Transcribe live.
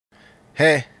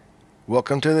Hey,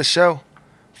 welcome to the show.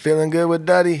 Feeling good with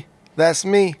Duddy. That's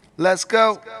me. Let's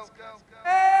go.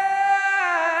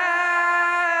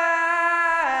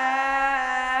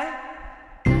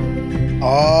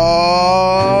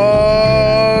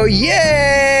 Oh, yay!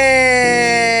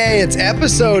 It's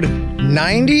episode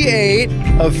 98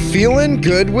 of Feeling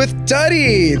Good with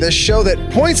Duddy, the show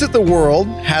that points at the world,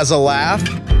 has a laugh,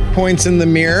 points in the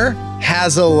mirror,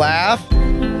 has a laugh,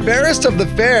 fairest of the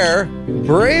fair,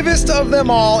 bravest of them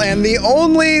all, and the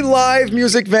only live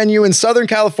music venue in Southern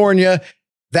California.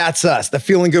 That's us, the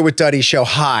Feeling Good with Duddy show.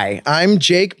 Hi, I'm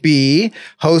Jake B.,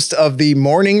 host of the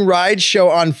Morning Ride Show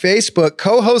on Facebook,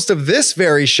 co-host of this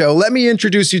very show. Let me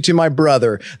introduce you to my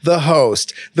brother, the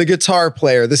host, the guitar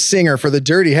player, the singer for the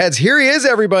Dirty Heads. Here he is,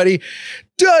 everybody,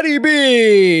 Duddy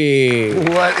B.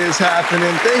 What is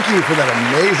happening? Thank you for that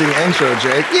amazing intro,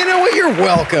 Jake. You know what? You're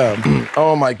welcome.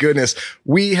 Oh my goodness.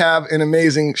 We have an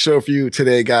amazing show for you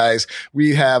today, guys.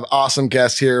 We have awesome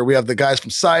guests here. We have the guys from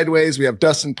Cydeways. We have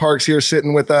Dustin Parks here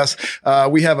sitting with us.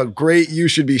 We have a great You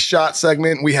Should Be Shot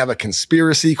segment. We have a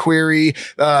conspiracy query.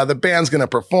 The band's going to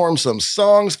perform some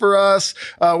songs for us.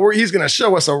 He's going to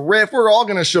show us a riff. We're all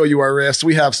going to show you our riffs.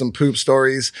 We have some poop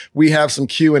stories. We have some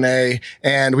Q&A,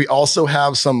 and we also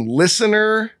have some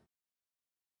listener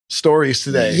stories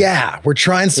today. Yeah, we're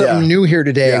trying something new here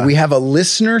today. Yeah. We have a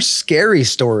listener scary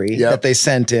story that they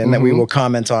sent in that we will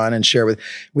comment on and share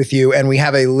with you. And we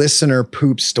have a listener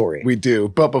poop story. We do.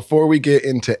 But before we get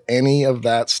into any of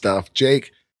that stuff,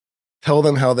 Jake, tell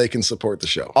them how they can support the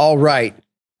show. All right.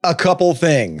 A couple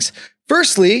things.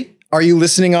 Firstly, are you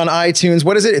listening on iTunes?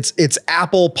 What is it? It's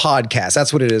Apple Podcasts.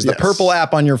 That's what it is. The purple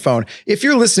app on your phone. If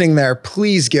you're listening there,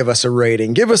 please give us a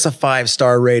rating. Give us a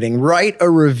 5-star rating. Write a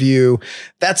review.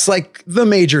 That's like the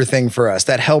major thing for us.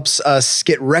 That helps us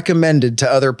get recommended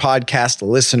to other podcast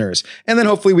listeners. And then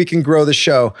hopefully we can grow the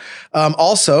show.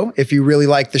 Also, if you really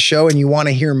like the show and you want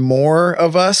to hear more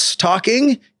of us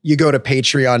talking, you go to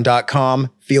patreon.com,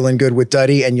 Feeling Good with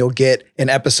Duddy, and you'll get an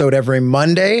episode every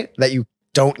Monday that you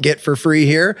don't get for free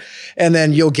here. And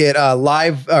then you'll get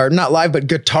live, or not live, but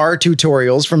guitar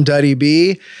tutorials from Duddy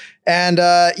B. And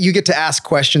you get to ask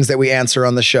questions that we answer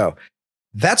on the show.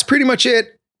 That's pretty much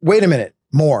it. Wait a minute.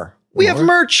 More. We have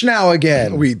merch now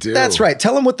again. We do. That's right.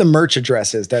 Tell them what the merch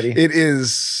address is, Duddy. It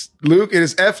is, Luke, it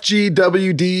is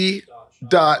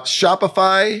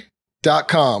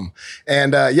FGWD.shopify.com.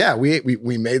 And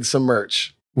we made some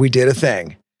merch. We did a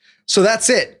thing. So that's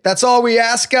it. That's all we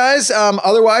ask, guys.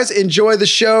 Otherwise, enjoy the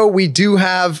show. We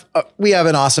have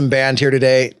an awesome band here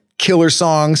today. Killer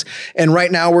songs. And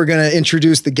right now we're going to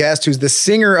introduce the guest who's the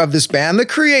singer of this band, the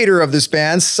creator of this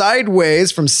band,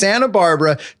 Cydeways from Santa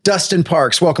Barbara, Dustin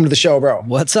Parks. Welcome to the show, bro.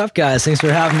 What's up, guys? Thanks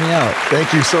for having me out.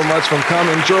 Thank you so much for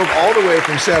coming. Drove all the way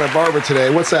from Santa Barbara today.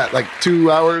 What's that, like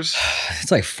 2 hours? It's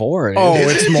like 4. Oh,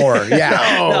 it's more.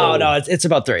 Yeah. No, it's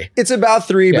about 3. It's about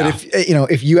 3, Yeah. but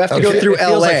if you have to go through It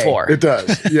feels LA, like 4. It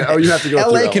does. Yeah. Oh, you have to go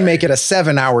through LA can make it a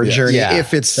 7-hour journey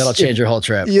if it's that'll change your whole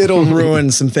trip. It'll ruin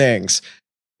some things.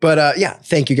 But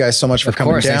thank you guys so much for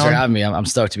coming down. Thanks for having me. I'm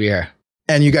stoked to be here.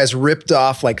 And you guys ripped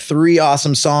off like 3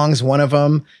 awesome songs. One of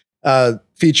them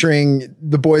featuring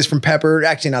the boys from Pepper.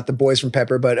 Actually, not the boys from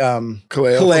Pepper, but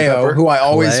Kaleo, who I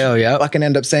always fucking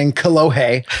end up saying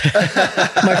Kalohe.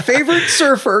 My favorite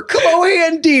surfer, Kalohe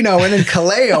and Dino. And then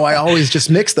Kaleo, I always just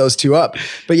mix those two up.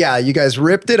 But yeah, you guys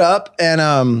ripped it up.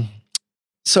 And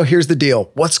so here's the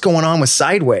deal. What's going on with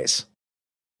Cydeways?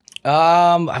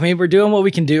 We're doing what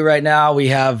we can do right now. We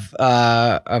have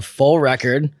a full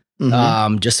record,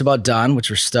 just about done, which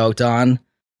we're stoked on.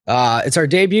 It's our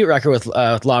debut record with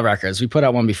Law Records. We put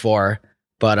out one before,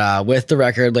 but with the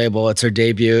record label, it's our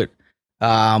debut.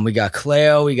 We got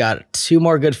Kaleo. We got 2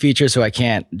 more good features, so I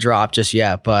can't drop just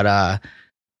yet. But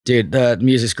dude, the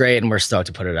music's great, and we're stoked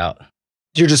to put it out.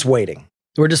 You're just waiting.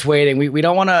 We're just waiting. We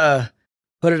don't want to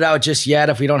put it out just yet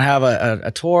if we don't have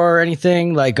a tour or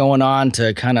anything like going on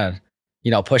to kind of,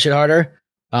 push it harder.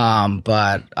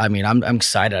 But I mean, I'm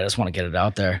excited. I just want to get it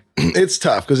out there. It's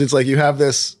tough because it's like you have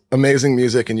this amazing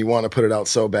music and you want to put it out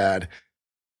so bad.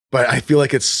 But I feel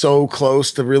like it's so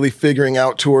close to really figuring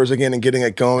out tours again and getting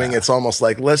it going. Yeah. It's almost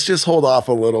like, let's just hold off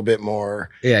a little bit more.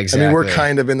 Yeah, exactly. I mean, we're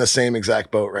kind of in the same exact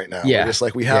boat right now. Yeah. We're just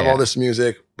like, we have all this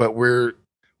music, but we're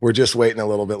just waiting a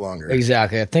little bit longer.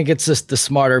 Exactly. I think it's just the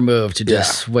smarter move to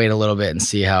just wait a little bit and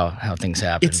see how things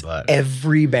happen. But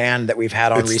every band that we've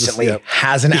had on recently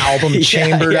has an album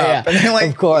chambered up. And they're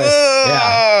like, of course.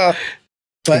 Yeah.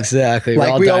 But exactly.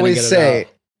 Like we always say,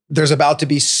 there's about to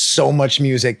be so much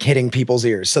music hitting people's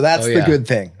ears. So that's the good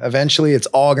thing. Eventually it's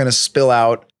all going to spill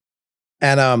out.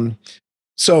 And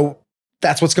so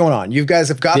that's what's going on. You guys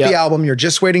have got the album. You're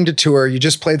just waiting to tour. You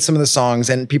just played some of the songs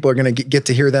and people are going to get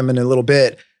to hear them in a little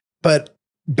bit. But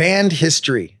band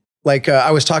history, like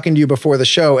I was talking to you before the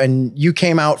show and you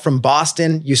came out from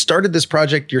Boston. You started this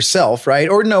project yourself, right?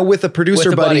 Or no, with a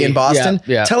producer buddy in Boston.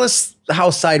 Yeah. Tell us how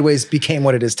Cydeways became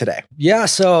what it is today. Yeah.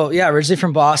 So originally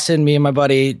from Boston, me and my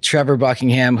buddy, Trevor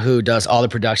Buckingham, who does all the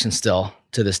production still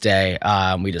to this day.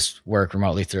 We just work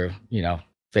remotely through,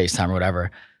 FaceTime or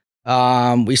whatever.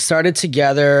 We started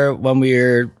together when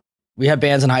we had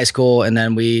bands in high school and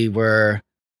then we were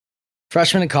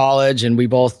freshmen in college and we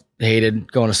both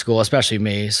hated going to school, especially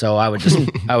me. So I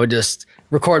would just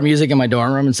record music in my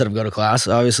dorm room instead of go to class,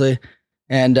 obviously.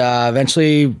 And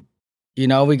eventually,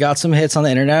 we got some hits on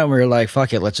the internet and we were like,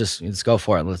 fuck it, let's go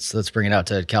for it. Let's bring it out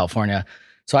to California.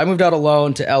 So I moved out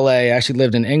alone to LA. I actually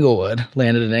lived in Inglewood,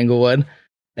 landed in Inglewood.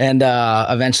 And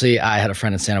eventually I had a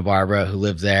friend in Santa Barbara who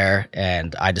lived there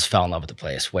and I just fell in love with the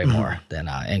place way more than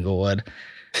Inglewood.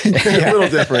 A little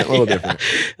different.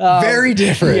 Very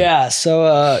different. Yeah.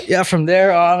 So, from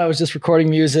there on, I was just recording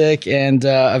music and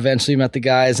eventually met the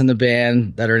guys in the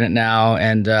band that are in it now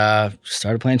and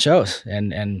started playing shows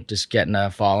and just getting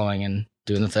a following and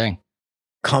doing the thing.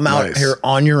 Come out here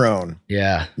on your own.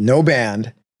 Yeah. No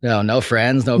band. No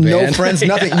friends, no band. No friends,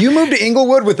 nothing. You moved to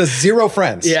Inglewood with zero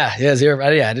friends. Yeah, zero.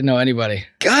 Yeah, I didn't know anybody.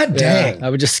 God dang. Yeah, I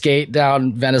would just skate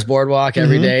down Venice Boardwalk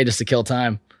every day just to kill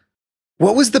time.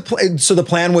 What was the plan? So the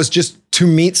plan was just to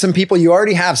meet some people. You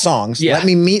already have songs. Yeah. Let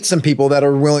me meet some people that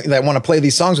are willing, that want to play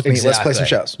these songs with me. Let's play some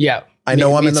shows. Yeah. I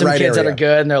know I'm in the right area. Meet some kids that are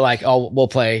good and they're like, oh, we'll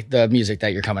play the music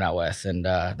that you're coming out with. And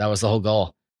that was the whole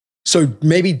goal. So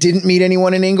maybe didn't meet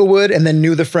anyone in Inglewood and then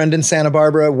knew the friend in Santa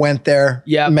Barbara, went there,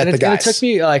 met the guys. It took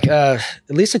me like at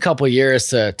least a couple of years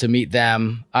to meet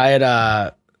them. I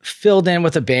had filled in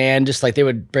with a band, just like they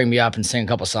would bring me up and sing a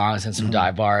couple songs in some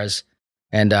dive bars.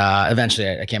 And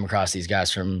eventually I came across these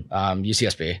guys from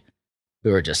UCSB who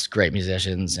were just great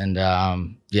musicians and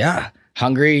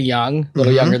hungry, young, a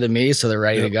little younger than me. So they're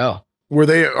ready to go. Were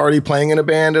they already playing in a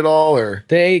band at all or?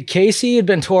 Casey had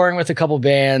been touring with a couple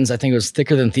bands. I think it was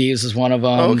Thicker Than Thieves was one of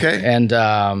them. Oh, okay.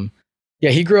 And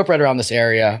he grew up right around this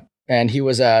area and he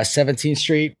was a 17th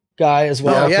Street guy as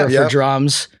well for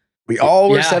drums. We all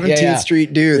were 17th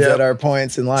Street dudes at our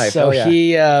points in life. So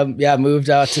he moved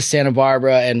out to Santa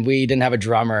Barbara and we didn't have a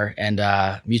drummer and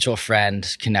a mutual friend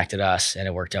connected us and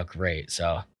it worked out great.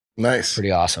 So nice.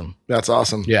 Pretty awesome. That's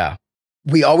awesome. Yeah.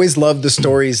 We always love the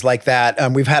stories like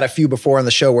that. We've had a few before on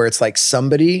the show where it's like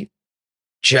somebody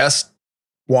just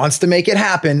wants to make it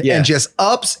happen and just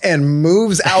ups and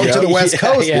moves out to the West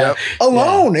Coast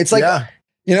alone. It's like,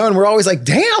 and we're always like,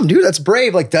 damn, dude, that's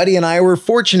brave. Like Duddy and I were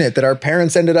fortunate that our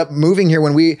parents ended up moving here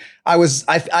when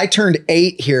I turned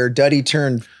 8 here. Duddy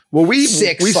turned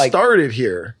 6. We started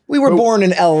here. We were born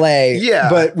in LA. Yeah.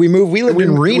 But we lived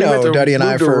in Reno, Duddy and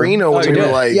I for Reno when we were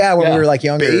like, when we were like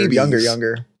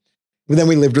younger. But then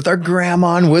we lived with our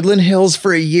grandma in Woodland Hills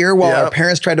for a year while our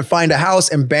parents tried to find a house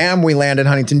and bam, we landed in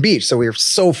Huntington Beach. So we were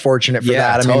so fortunate for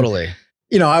that. Totally. I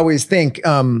mean, I always think,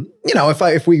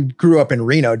 if we grew up in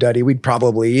Reno, Duddy, we'd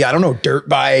probably, dirt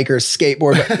bike or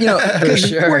skateboard, but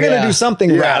we're going to do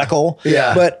something radical.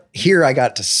 Yeah. But here I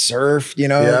got to surf, we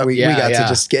got to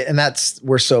just get, and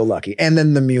we're so lucky. And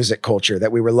then the music culture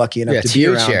that we were lucky enough to be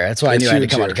around. Here. That's why I knew I had to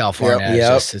come out to California.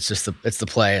 It's the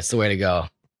play. It's the way to go.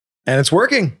 And it's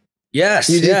working. Yes.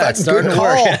 It's starting to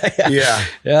work.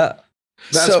 Yeah.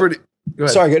 That's pretty.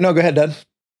 Sorry. No, go ahead, Dad.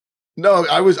 No,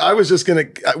 I was just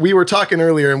we were talking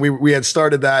earlier and we had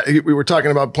started that. We were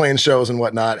talking about playing shows and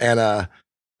whatnot.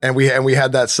 And we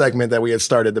had that segment that we had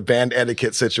started, the band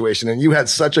etiquette situation, and you had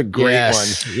such a great one.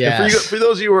 Yes. And for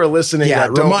those of you who are listening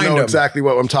that don't know exactly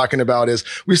what I'm talking about is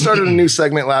we started a new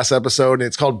segment last episode and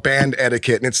it's called Band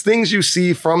Etiquette. And it's things you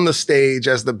see from the stage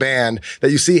as the band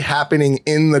that you see happening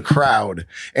in the crowd.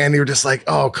 And you're just like,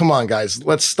 oh, come on, guys,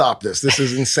 let's stop this. This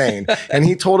is insane. And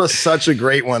he told us such a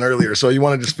great one earlier. So you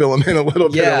want to just fill him in a little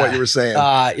bit of what you were saying.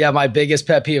 My biggest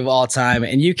pet peeve of all time.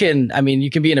 And you can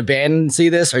be in a band and see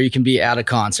this, or you can be at a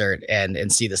concert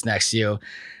and see this next to you.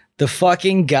 The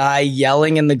fucking guy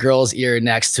yelling in the girl's ear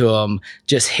next to him,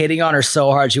 just hitting on her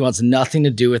so hard she wants nothing to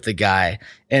do with the guy.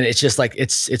 And it's just like,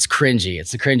 it's cringy.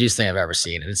 It's the cringiest thing I've ever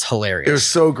seen. And it's hilarious. It was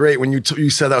so great when you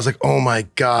said that. I was like, oh my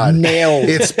God. Nailed.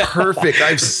 It's perfect.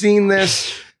 I've seen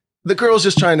this. The girl's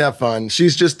just trying to have fun.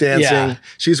 She's just dancing. Yeah.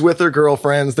 She's with her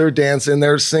girlfriends. They're dancing.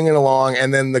 They're singing along.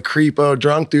 And then the creepo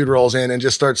drunk dude rolls in and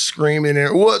just starts screaming,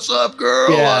 what's up,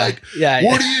 girl? What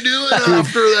are you doing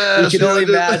after this? You can only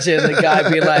imagine the guy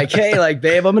being like, hey, like,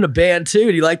 babe, I'm in a band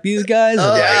too. Do you like these guys?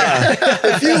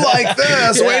 If you like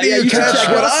this, wait till you catch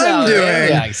what I'm doing.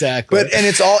 Yeah, exactly. And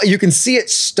it's all, you can see it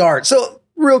start. So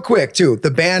Real quick, too, the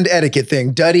band etiquette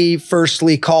thing. Duddy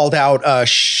firstly called out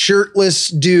shirtless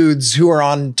dudes who are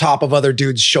on top of other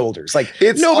dudes' shoulders. Like,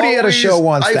 nobody at a show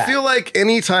wants that. I feel like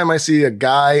anytime I see a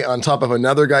guy on top of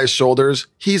another guy's shoulders,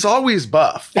 he's always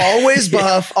buff. Always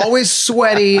buff, always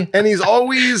sweaty. And he's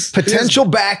always... Potential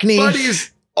back knee. But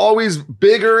he's always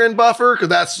bigger and buffer, because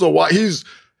that's so why he's...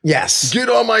 Yes. Get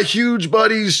on my huge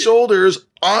buddy's shoulders.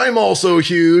 I'm also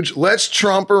huge. Let's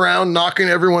tromp around knocking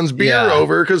everyone's beer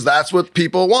over, because that's what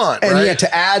people want. And right? yeah,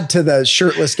 to add to the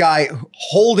shirtless guy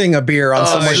holding a beer on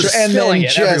someone's shoulder, and then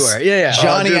just everywhere.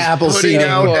 Johnny Appleseed putting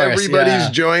out everybody's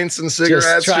joints and cigarettes,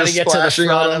 just trying to get to the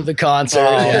front of the concert.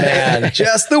 Oh, man,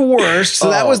 just the worst.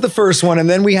 So that was the first one, and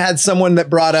then we had someone that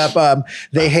brought up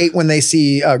they hate when they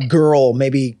see a girl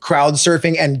maybe crowd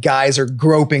surfing and guys are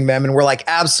groping them, and we're like,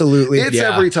 absolutely, it's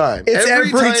every time. It's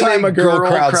every time a girl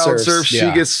crowd surfs.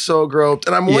 She gets so groped,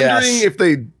 and I'm wondering if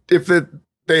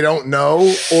they don't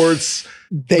know, or it's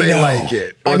they like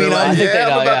it. Or I mean, I think they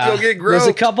know. I'm about to go get groped.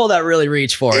 There's a couple that really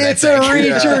reach for it. It's a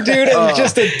reacher, dude, and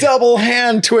just a double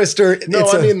hand twister. No,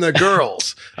 I mean the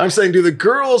girls. I'm saying, do the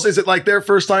girls? Is it like their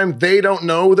first time? They don't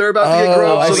know they're about to get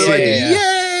groped, so they're like,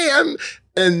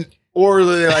 "Yay!" Or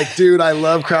they're like, dude, I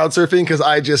love crowd surfing because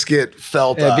I just get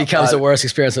felt up. It becomes the worst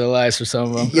experience of their lives for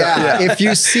some of them. Yeah. If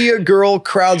you see a girl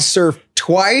crowd surf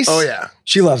twice,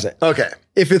 she loves it. Okay.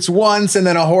 If it's once and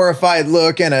then a horrified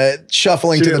look and a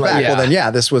shuffling to the back, well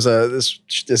then this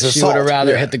is she would have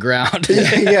rather hit the ground.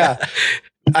 Yeah.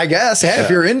 I guess. Hey, if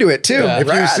you're into it too. If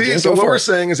you see, so what we're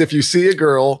saying is, if you see a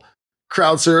girl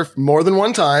crowd surf more than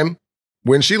one time,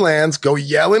 when she lands, go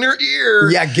yell in her ear.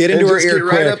 Yeah, get into her ear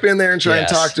quick. Right up in there and try and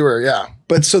talk to her. Yeah.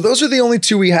 But so those are the only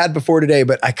two we had before today,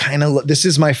 but I kind of, this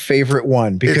is my favorite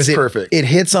one because it's perfect. It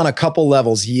hits on a couple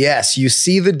levels. Yes, you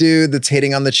see the dude that's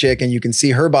hitting on the chick and you can see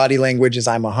her body language is,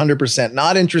 I'm 100%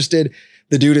 not interested.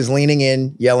 The dude is leaning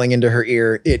in, yelling into her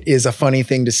ear. It is a funny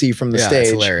thing to see from the stage.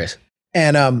 It's hilarious.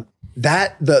 And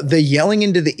that the yelling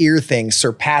into the ear thing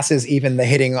surpasses even the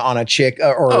hitting on a chick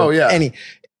or any.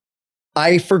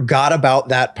 I forgot about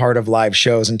that part of live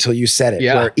shows until you said it,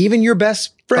 where even your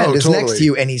best friend is next to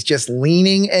you and he's just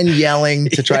leaning and yelling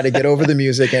to try to get over the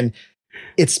music, and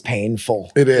it's painful.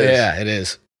 It is. Yeah, it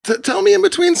is. Tell me in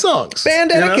between songs.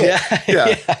 Band etiquette.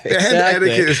 Yeah. Band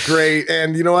etiquette is great.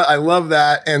 And you know what? I love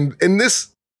that. And in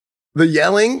this, the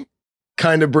yelling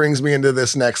kind of brings me into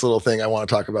this next little thing I want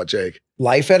to talk about, Jake.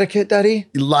 Life etiquette, Duddy?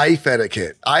 Life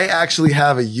etiquette. I actually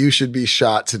have a You Should Be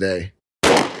Shot today.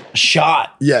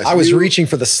 Shot. Yes. I was reaching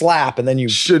for the slap and then you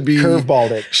should be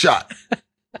curveballed it. Shot.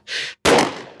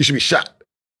 You should be shot.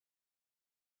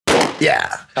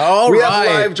 Yeah. All we have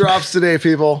live drops today,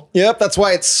 people. Yep. That's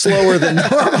why it's slower than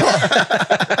normal.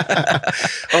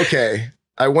 Okay.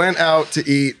 I went out to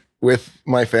eat with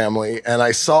my family and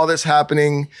I saw this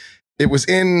happening. It was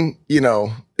in,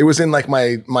 like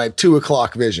my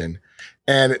 2:00 vision,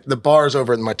 and the bar's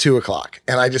over at my 2:00,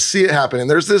 and I just see it happen. And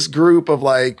there's this group of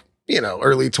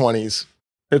early 20s.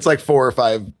 It's like 4 or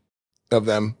 5 of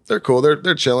them. They're cool.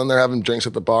 They're chilling. They're having drinks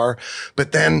at the bar.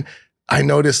 But then I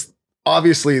noticed,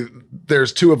 obviously,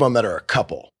 there's 2 of them that are a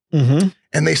couple. Mm-hmm.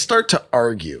 And they start to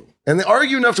argue. And they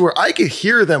argue enough to where I could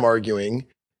hear them arguing.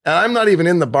 And I'm not even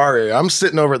in the bar area. I'm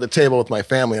sitting over at the table with my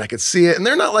family and I could see it. And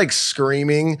they're not like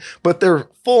screaming, but they're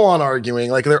full on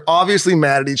arguing. Like they're obviously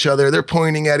mad at each other. They're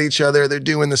pointing at each other. They're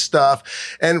doing the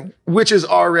stuff. And which is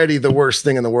already the worst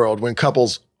thing in the world when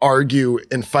couples argue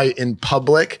and fight in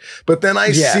public. But then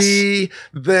I see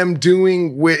them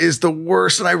doing what is the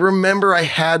worst. And I remember I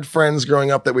had friends growing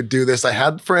up that would do this. I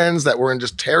had friends that were in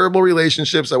just terrible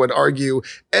relationships that would argue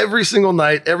every single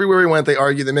night. Everywhere we went, they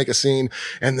argue, they make a scene,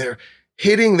 and they're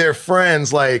hitting their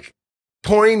friends, like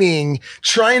pointing,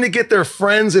 trying to get their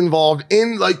friends involved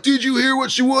in, like, did you hear what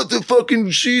the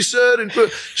fucking she said? And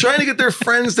trying to get their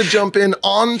friends to jump in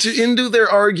into their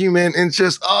argument. And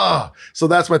just, so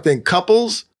that's my thing.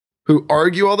 Couples who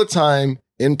argue all the time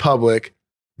in public,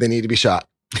 they need to be shot.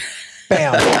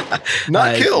 Bam.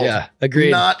 Not killed. Yeah,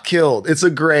 agreed. Not killed. It's a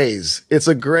graze. It's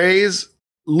a graze.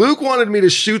 Luke wanted me to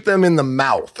shoot them in the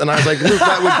mouth. And I was like, Luke,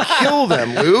 that would kill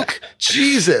them, Luke.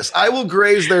 Jesus, I will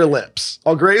graze their lips.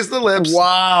 I'll graze the lips.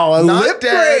 Wow, not lip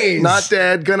dead, graze. Not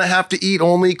dead. Gonna have to eat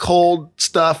only cold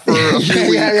stuff for a few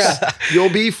weeks. Yeah.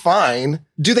 You'll be fine.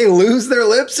 Do they lose their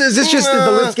lips? Is this just that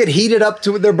the lips get heated up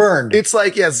to they're burned? It's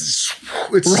like, it's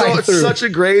such a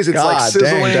graze. It's like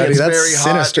sizzling. Dang, it's that's very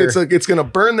sinister. hot. It's gonna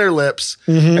burn their lips,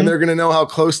 and they're gonna know how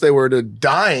close they were to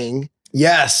dying.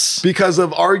 Yes. Because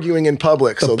of arguing in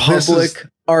public. The public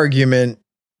argument,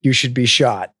 you should be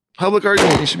shot. Public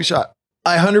argument, you should be shot.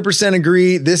 I 100%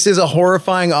 agree. This is a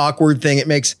horrifying, awkward thing.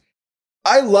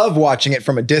 I love watching it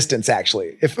from a distance,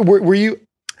 actually. Were you?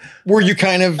 Were you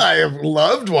kind of? I have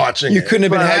loved watching You it, couldn't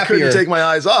have been but I happier. couldn't take my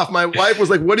eyes off. My wife was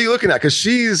like, what are you looking at? Because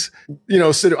she's,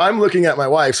 I'm looking at my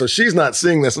wife, so she's not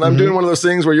seeing this. And I'm doing one of those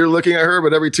things where you're looking at her,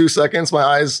 but every 2 seconds, my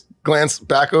eyes glance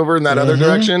back over in that other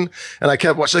direction. And I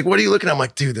kept watching, like, what are you looking at? I'm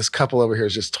like, dude, this couple over here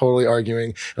is just totally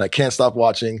arguing and I can't stop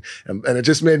watching. And it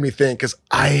just made me think, because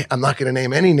I'm not going to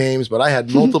name any names, but I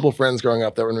had multiple friends growing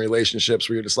up that were in relationships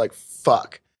where you're just like,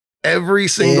 fuck. Every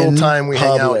single time we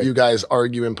hang out, you guys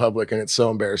argue in public and it's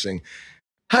so embarrassing.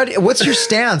 What's your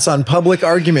stance on public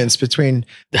arguments between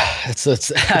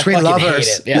between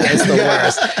lovers? Hate it. Yeah, it's the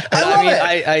worst.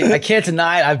 I can't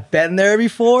deny it. I've been there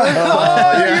before,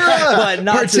 but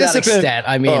not to that extent.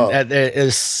 I mean,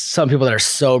 there's some people that are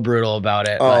so brutal about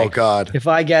it. Oh God! If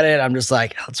I get it, I'm just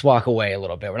like, let's walk away a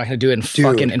little bit. We're not going to do it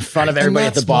in front of everybody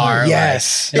at the bar.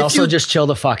 Yes, and also just chill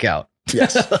the fuck out.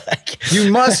 Yes.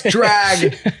 You must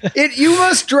drag it. You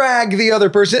must drag the other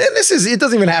person. And it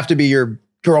doesn't even have to be your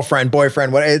girlfriend,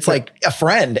 boyfriend, what it's like a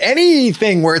friend,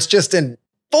 anything where it's just a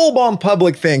full-blown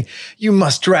public thing. You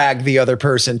must drag the other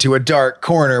person to a dark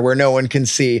corner where no one can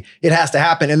see. It has to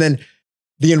happen. And then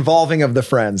the involving of the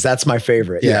friends. That's my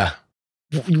favorite. Yeah.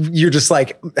 You're just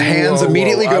like hands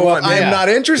immediately go up. I'm not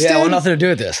interested. Yeah, I want nothing to do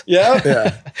with this.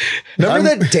 Yeah.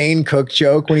 Remember that Dane Cook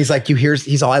joke when he's like,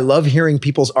 I love hearing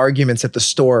people's arguments at the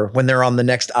store when they're on the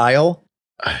next aisle.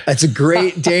 It's a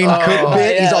great Dane Cook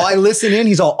bit. Yeah. I listen in.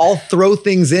 I'll throw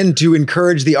things in to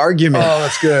encourage the argument. Oh,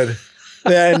 that's good.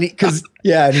 And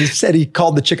he said he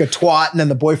called the chick a twat, and then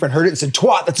the boyfriend heard it and said,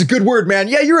 "Twat, that's a good word, man.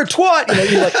 Yeah, you're a twat."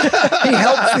 He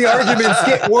helps the arguments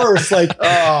get worse. Like,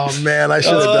 oh man, I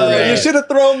should have done that. You should have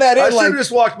thrown that in. I should have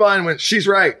just walked by and went, "She's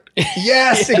right."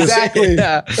 Yes, exactly.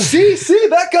 See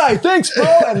that guy. Thanks,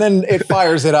 bro. And then it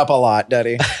fires it up a lot,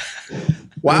 Duddy.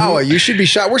 Wow, you should be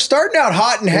shot. We're starting out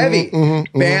hot and heavy.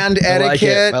 Band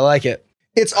etiquette. I like it.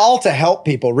 It's all to help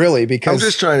people, really, because I'm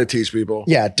just trying to teach people.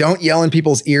 Yeah, don't yell in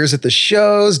people's ears at the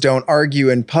shows. Don't argue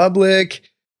in public.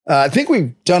 I think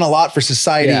we've done a lot for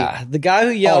society. Yeah, the guy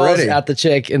who yells at the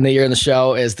chick in the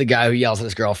show is the guy who yells at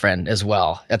his girlfriend as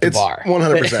well at the bar.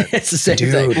 100%. It's the same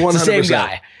thing. 100%. It's the same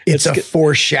guy. It's a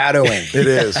foreshadowing. It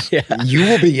is. You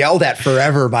will be yelled at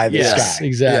forever by this guy.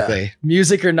 Exactly. Yeah.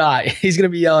 Music or not, he's going to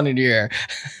be yelling in your ear.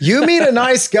 You meet a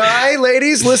nice guy,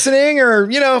 ladies listening, or,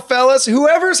 fellas,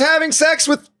 whoever's having sex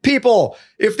with people.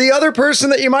 If the other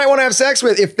person that you might want to have sex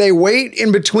with, if they wait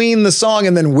in between the song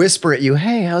and then whisper at you,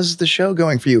 "Hey, how's the show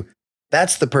going for you?"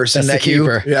 That's the person that you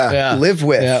live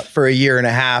with for a year and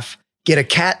a half, get a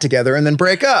cat together, and then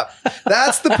break up.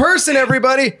 That's the person,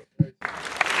 everybody.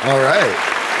 All right.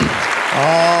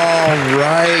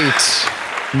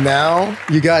 Now,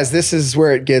 you guys, this is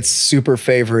where it gets super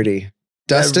favorite-y.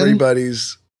 Dustin?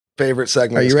 Everybody's favorite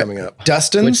segment is coming up.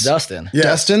 Dustins? Which Dustin? Yes.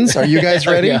 Dustins? Are you guys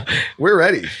ready? We're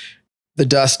ready. The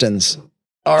Dustins.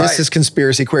 All right. This is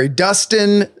Conspiracy Query.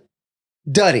 Dustin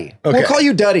Duddy. Okay. We'll call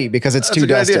you Duddy because it's two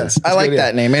Dustins. I like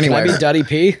that name anyway. Can I be Duddy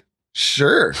P?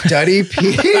 Sure. Duddy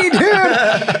P, dude.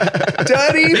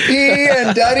 Duddy P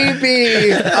and Duddy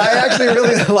B. I actually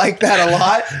really like that a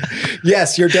lot.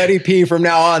 Yes, you're Duddy P from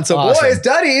now on. So awesome. Boys,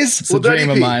 Duddies. It's a dream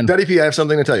of mine. Duddy P, I have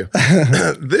something to tell you.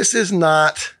 This is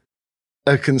not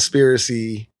a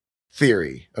conspiracy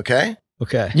theory, okay?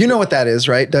 Okay. You know what that is,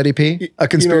 right, Duddy P? A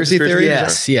conspiracy theory?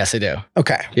 Yes, I do.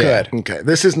 Okay, good. Okay,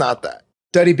 this is not that.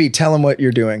 Duddy B, tell him what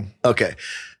you're doing. Okay.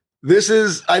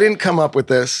 I didn't come up with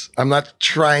this. I'm not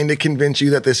trying to convince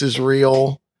you that this is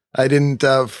real. I didn't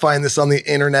find this on the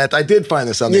internet. I did find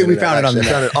this on the internet. We found it on the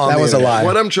internet. That was a lie.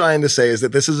 What I'm trying to say is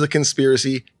that this is a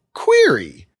conspiracy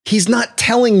query. He's not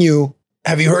telling you,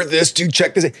 "Have you heard this, dude?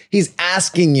 Check this." He's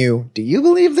asking you, "Do you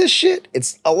believe this shit?"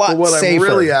 It's a lot what safer.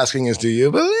 I'm really asking is, do you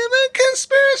believe in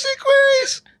conspiracy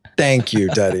queries? Thank you,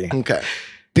 Duddy. Okay.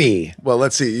 B. Well,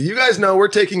 let's see. You guys know we're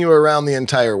taking you around the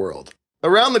entire world.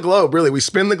 Around the globe, really. We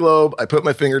spin the globe. I put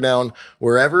my finger down.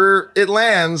 Wherever it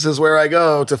lands is where I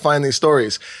go to find these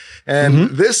stories.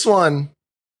 And this one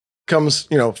comes,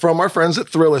 from our friends at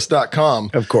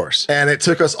Thrillist.com. Of course. And it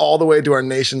took us all the way to our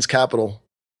nation's capital,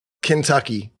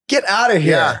 Kentucky. Get out of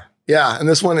here. Yeah. And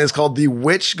this one is called The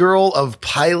Witch Girl of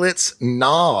Pilot's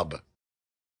Knob.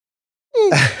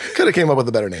 Could have came up with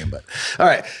a better name, but all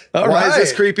right. Why is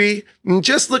this creepy?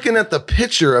 Just looking at the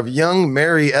picture of young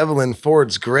Mary Evelyn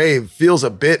Ford's grave feels a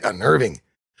bit unnerving.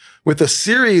 With a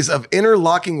series of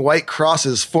interlocking white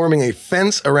crosses forming a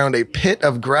fence around a pit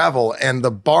of gravel and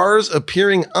the bars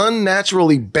appearing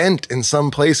unnaturally bent in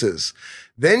some places.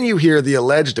 Then you hear the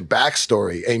alleged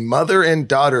backstory. A mother and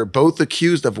daughter, both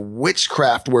accused of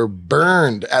witchcraft, were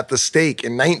burned at the stake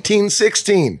in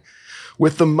 1916.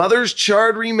 with the mother's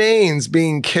charred remains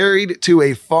being carried to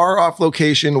a far-off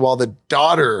location while the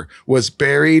daughter was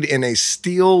buried in a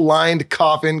steel-lined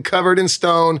coffin covered in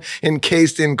stone,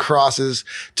 encased in crosses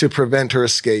to prevent her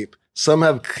escape. Some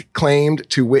have claimed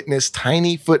to witness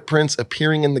tiny footprints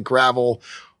appearing in the gravel,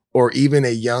 or even a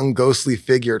young ghostly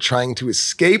figure trying to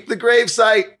escape the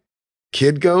gravesite.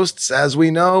 Kid ghosts, as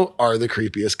we know, are the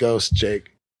creepiest ghosts,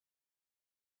 Jake.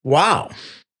 Wow.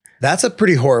 That's a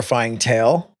pretty horrifying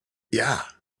tale. Yeah.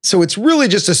 So it's really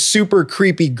just a super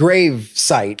creepy grave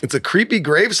site. It's a creepy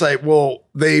grave site. Well,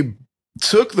 they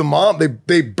took the mom,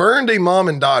 they burned a mom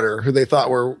and daughter who they thought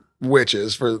were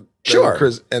witches for Sure.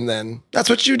 And then That's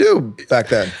what you do back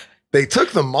then. they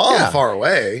took the mom far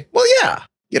away. Well, yeah.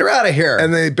 Get her out of here.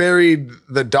 And they buried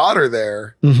the daughter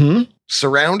there,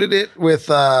 surrounded it with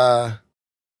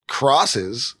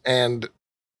crosses and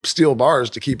steel bars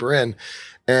to keep her in.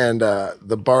 And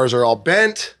the bars are all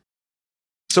bent.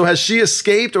 So has she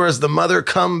escaped, or has the mother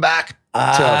come back to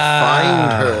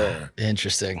find her?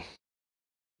 Interesting.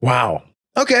 Wow.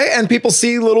 Okay. And people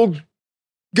see little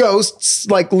ghosts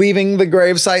like leaving the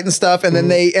gravesite and stuff. And then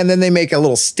they make a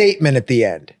little statement at the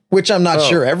end, which I'm not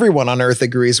sure everyone on earth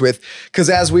agrees with. Because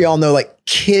as we all know, like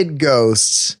kid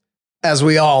ghosts, as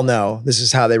we all know, this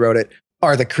is how they wrote it,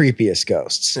 are the creepiest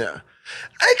ghosts. Yeah.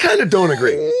 I kind of don't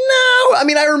agree. No, I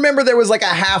mean, I remember there was like a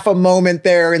half a moment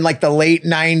there in like the late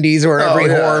 90s where every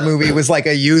horror movie was like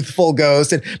a youthful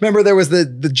ghost. And remember there was the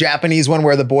Japanese one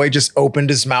where the boy just opened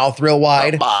his mouth real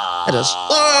wide.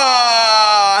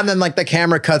 And then like the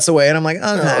camera cuts away and I'm like,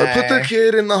 okay. Put the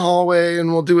kid in the hallway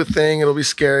and we'll do a thing. It'll be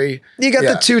scary. You got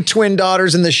the two twin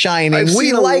daughters in The Shining.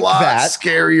 We like that.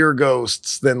 Scarier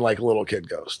ghosts than like little kid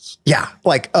ghosts. Yeah.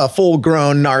 Like a full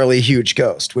grown, gnarly, huge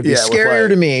ghost would be scarier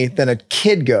to me than a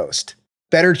kid ghost.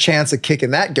 Better chance of kicking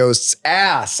that ghost's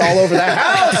ass all over the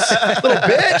house, little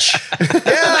bitch.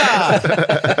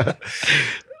 Yeah.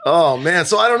 Oh man,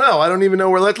 so I don't know. I don't even know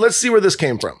where. Let's see where this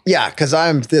came from. Yeah, because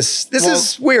this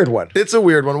is weird one. It's a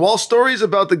weird one. While stories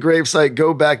about the gravesite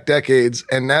go back decades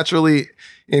and naturally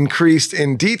increased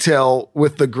in detail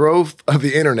with the growth of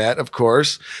the internet, of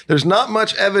course, there's not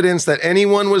much evidence that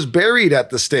anyone was buried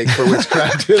at the stake for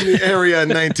witchcraft in the area in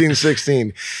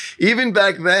 1916. Even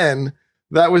back then,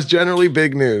 that was generally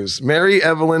big news. Mary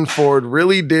Evelyn Ford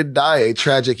really did die a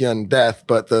tragic young death,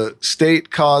 but the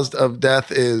state caused of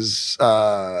death is,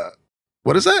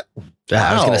 what is that?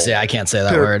 I was going to say, I can't say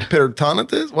that word.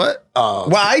 Peritonitis? What?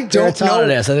 Well, I don't know.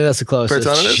 Peritonitis. I think that's the closest.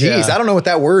 Peritonitis? Jeez, I don't know what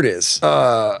that word is.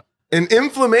 An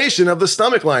inflammation of the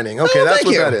stomach lining. Okay, that's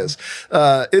what that is.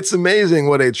 It's amazing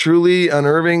what a truly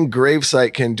unnerving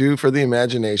gravesite can do for the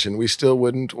imagination. We still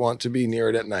wouldn't want to be near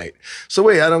it at night. So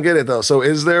wait, I don't get it though. So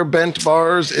is there bent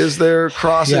bars? Is there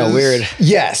crosses? Yeah, weird.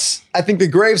 Yes. I think the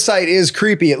gravesite is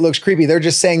creepy. It looks creepy. They're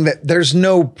just saying that there's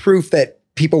no proof that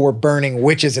people were burning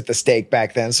witches at the stake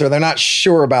back then. So they're not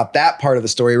sure about that part of the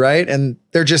story, right? And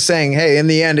they're just saying, hey, in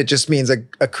the end, it just means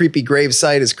a creepy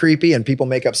gravesite is creepy and people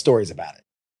make up stories about it.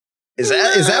 Is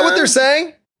that what they're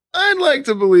saying? I'd like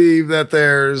to believe that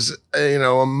there's,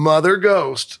 a mother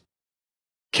ghost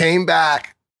came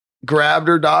back, grabbed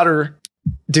her daughter.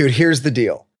 Dude, here's the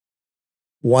deal.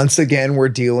 Once again, we're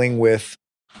dealing with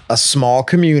a small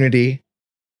community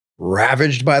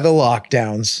ravaged by the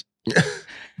lockdowns.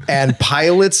 And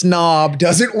Pilot's Knob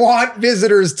doesn't want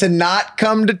visitors to not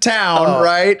come to town,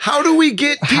 right? How do we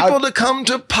get people to come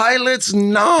to Pilot's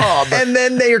Knob? And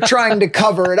then they are trying to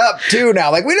cover it up too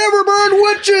now. Like, we never burned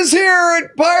witches here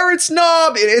at Pirate's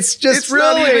Knob. It's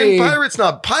not even Pirate's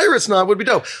Knob. Pirate's Knob would be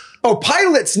dope. Oh,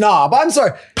 Pilot's Knob. I'm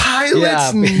sorry.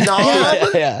 Pilot's Knob?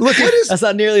 Yeah. Look, that's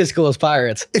not nearly as cool as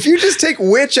Pirates. If you just take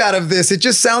witch out of this, it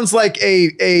just sounds like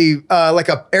a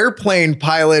airplane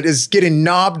pilot is getting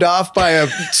knobbed off by a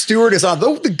stewardess on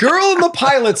the girl in the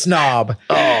pilot's knob.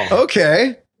 Oh,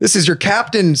 okay. This is your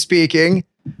captain speaking.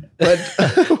 But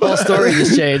whole story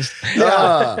just changed.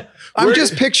 Yeah. I'm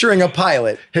just picturing a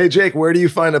pilot. Hey, Jake, where do you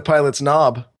find a pilot's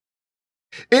knob?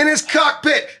 In his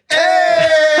cockpit. Hey,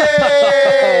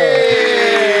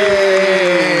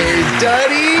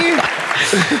 Duddy.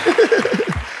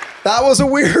 That was a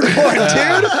weird one,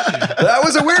 dude. That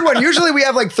was a weird one. Usually we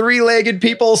have like three-legged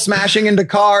people smashing into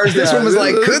cars. This one was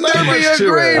like, could there be a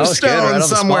gravestone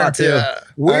somewhere? Too. Yeah.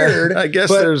 Weird. I guess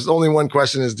there's only one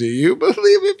question is, do you believe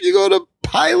if you go to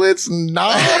Pilot's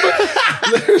Knob,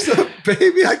 there's a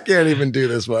baby? I can't even do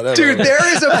this one. Dude,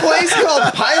 there is a place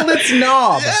called Pilot's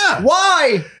Knob. Yeah.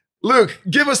 Why? Luke,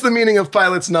 give us the meaning of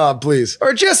Pilot's Knob, please.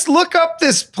 Or just look up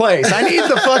this place. I need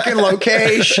the fucking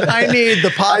location. I need the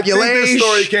population. I think this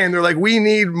story came. They're like, we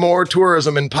need more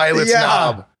tourism in Pilot's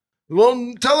Knob.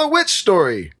 Well, tell a witch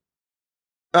story.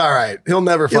 All right. He'll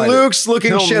never find it. Luke's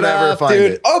looking He'll shit never up, find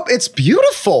dude. it. Oh, it's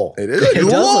beautiful. It is. It does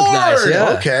look nice,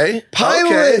 yeah. Okay.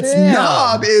 Pilot's Okay.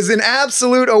 Knob is an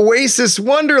absolute oasis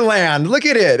wonderland. Look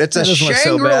at it. It's a That doesn't look so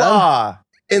Shangri-La.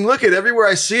 And look at everywhere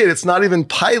I see it. It's not even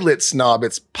Pilot's Knob.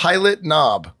 It's Pilot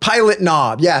Knob. Pilot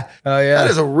Knob. Yeah. Oh yeah. That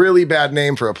is a really bad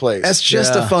name for a place. That's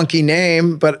just a Yeah. funky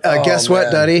name. But Oh, guess what,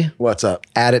 man. Duddy? What's up?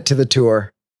 Add it to the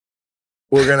tour.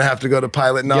 We're going to have to go to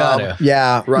Pilot Knob Gotta.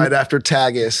 Yeah. right after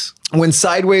Tagus. When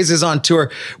Cydeways is on tour,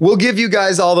 we'll give you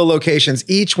guys all the locations.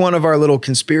 Each one of our little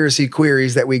conspiracy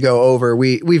queries that we go over,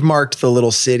 we've marked the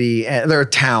little city, and they're a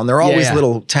town. They're always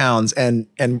little towns, and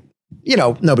you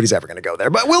know, nobody's ever going to go there,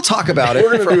 but we'll talk about it.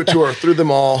 We're going to do a tour through them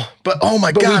all. But oh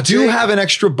my But God. we do Jake, have an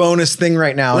extra bonus thing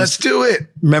right now. Let's do it.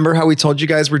 Remember how we told you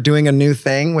guys we're doing a new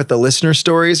thing with the listener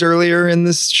stories earlier in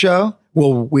this show?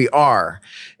 Well, we are.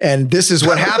 And this is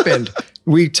what happened.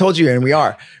 We told you, and we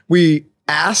are. We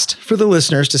asked for the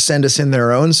listeners to send us in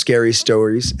their own scary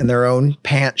stories and their own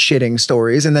pant shitting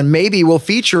stories. And then maybe we'll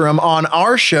feature them on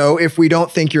our show if we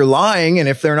don't think you're lying, and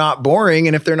if they're not boring,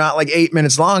 and if they're not like 8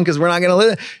 minutes long, because we're not going to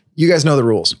live. You guys know the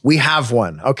rules. We have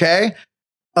one, okay?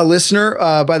 A listener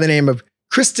by the name of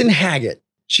Kristen Haggett.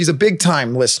 She's a big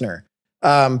time listener,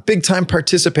 big time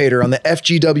participator on the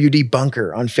FGWD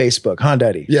bunker on Facebook. Huh,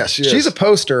 Duddy? Yes, she is. She's a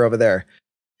poster over there.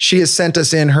 She has sent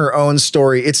us in her own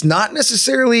story. It's not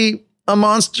necessarily a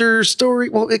monster story.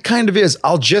 Well, it kind of is.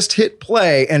 I'll just hit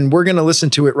play and we're going to listen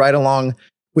to it right along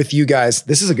with you guys.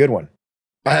 This is a good one.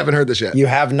 I haven't heard this yet. You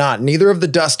have not. Neither of the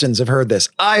Dustins have heard this.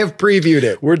 I have previewed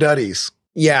it. We're Duddies.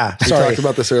 Yeah, We sorry. talked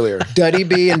about this earlier. Duddy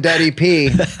B and Duddy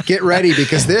P, get ready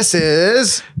because this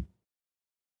is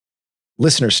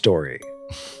listener story.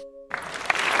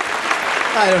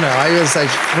 I don't know. I was like,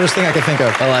 first thing I could think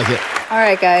of. I like it. All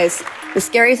right, guys. The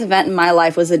scariest event in my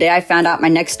life was the day I found out my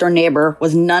next door neighbor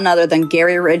was none other than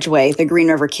Gary Ridgway, the Green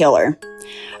River Killer.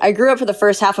 I grew up for the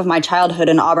first half of my childhood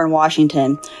in Auburn,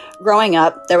 Washington. Growing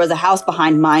up, there was a house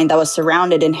behind mine that was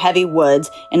surrounded in heavy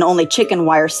woods and only chicken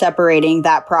wire separating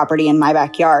that property and my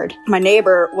backyard. My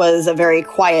neighbor was a very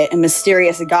quiet and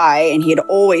mysterious guy, and he had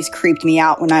always creeped me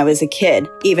out when I was a kid,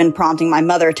 even prompting my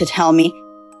mother to tell me,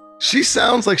 She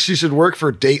sounds like she should work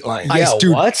for Dateline.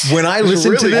 Dude, what? when I It's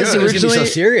listened to really this good. It's gonna be originally, so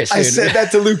serious, I dude. said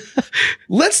that to Luke.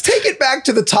 Let's take it back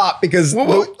to the top because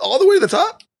Whoa, all the way to the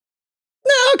top?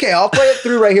 No, okay, I'll play it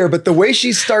through right here. But the way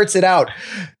she starts it out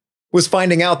was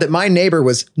finding out that my neighbor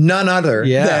was none other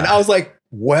than, I was like,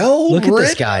 well, Look at this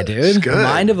Rick, guy, dude. good.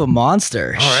 Mind of a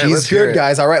monster. All right, She's let's hear good, it.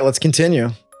 guys. All right, let's continue.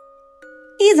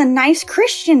 he's a nice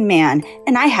Christian man,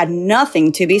 and I had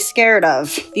nothing to be scared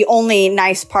of. The only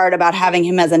nice part about having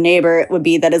him as a neighbor would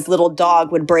be that his little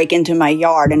dog would break into my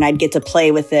yard and I'd get to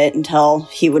play with it until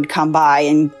he would come by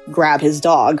and grab his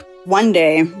dog. One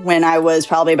day, when I was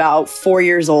probably about 4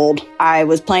 years old, I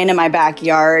was playing in my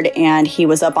backyard and he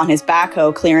was up on his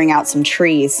backhoe clearing out some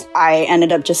trees. I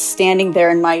ended up just standing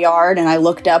there in my yard and I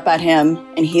looked up at him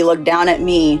and he looked down at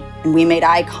me and we made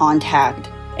eye contact.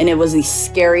 And it was the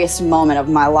scariest moment of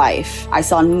my life. I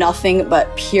saw nothing but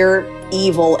pure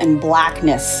evil and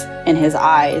blackness in his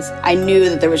eyes. I knew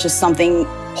that there was just something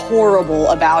horrible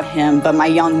about him, but my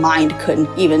young mind couldn't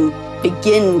even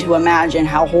begin to imagine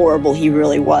how horrible he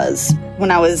really was. When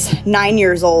I was 9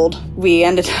 years old, we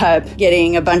ended up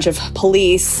getting a bunch of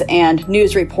police and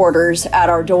news reporters at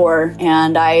our door,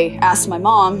 and I asked my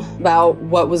mom about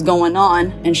what was going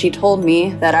on, and she told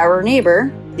me that our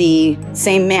neighbor, the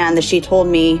same man that she told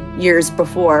me years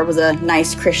before was a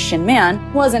nice Christian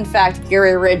man, was in fact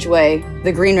Gary Ridgway,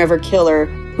 the Green River Killer,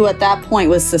 who at that point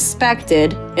was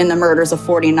suspected in the murders of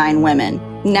 49 women.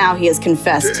 Now he has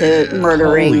confessed to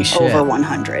murdering Holy shit. over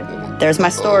 100. There's my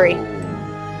story.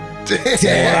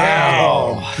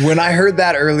 Wow. When I heard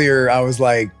that earlier, I was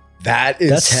like, that is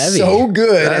That's heavy. so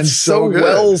good That's and so good.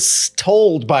 well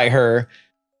told by her.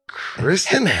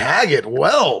 Kristen Haggett,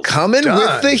 well Coming done.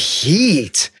 with the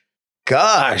heat.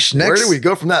 Gosh, next. Where do we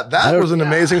go from that? That was an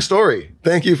amazing story.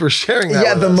 Thank you for sharing that.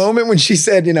 Yeah, with the us. moment when she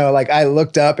said, you know, like I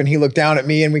looked up and he looked down at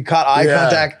me and we caught eye Yeah.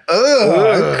 contact.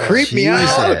 It creeped me Jesus.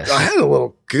 out. I had a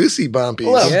little goosey bumpy.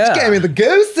 Look, Yeah. gave me the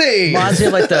goosey. Reminds me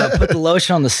of like the put the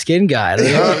lotion on the skin guy.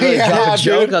 They really Yeah, drop a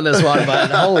joke dude. on this one,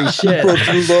 but holy shit.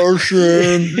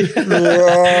 Lotion.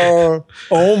 Yeah.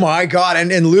 Oh my God.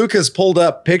 And Luke has pulled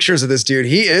up pictures of this dude.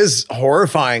 He is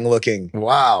horrifying looking.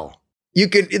 Wow. You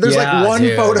could, there's Yeah, like one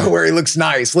dude. photo where he looks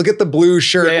nice. Look at the blue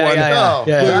shirt one. Oh,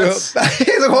 yeah. that's-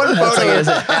 There's one That's photo. like his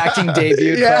acting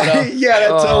debut yeah, photo. yeah, that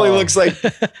totally Oh. looks like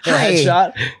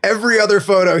Headshot. every other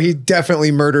photo. He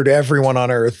definitely murdered everyone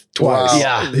on Earth twice. Wow.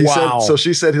 Yeah. He Wow. Said, so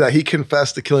she said that he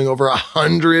confessed to killing over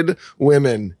 100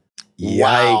 women.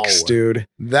 Yikes, dude.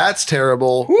 That's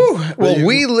terrible. Well,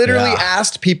 we literally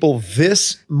asked people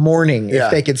this morning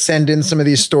if they could send in some of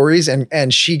these stories,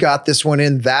 and she got this one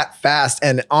in that fast.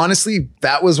 And honestly,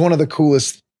 that was one of the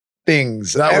coolest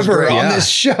things ever on this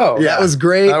show. Yeah. That was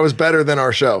great. That was better than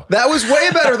our show. That was way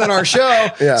better than our show.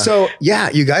 So yeah,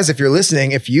 you guys, if you're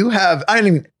listening, if you have, I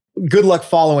mean, good luck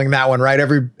following that one, right?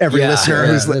 Every listener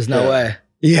who's there's no way.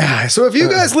 Yeah. So if you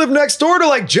guys live next door to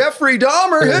like Jeffrey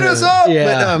Dahmer, hit us up.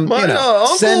 Yeah. But, my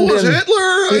uncle was Hitler.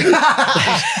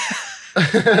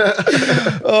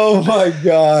 Oh my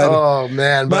God. Oh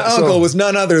man. My uncle was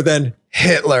none other than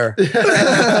Hitler.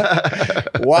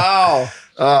 Wow.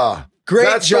 Great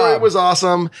that story was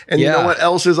awesome. And you know what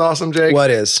else is awesome, Jake?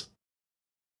 What is?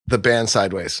 The band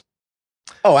Cydeways.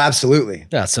 Oh, absolutely.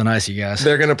 That's so nice, you guys.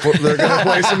 They're gonna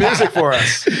play some music for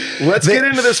us. Let's get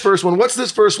into this first one. What's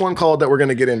this first one called that we're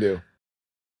gonna get into?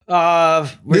 We're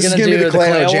this gonna is gonna do be the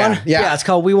Kaleo jam. one. Yeah, it's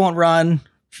called "We Won't Run,"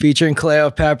 featuring Kaleo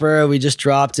of Pepper. We just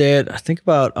dropped it, I think,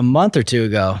 about a month or two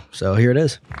ago. So here it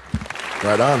is.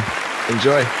 Right on.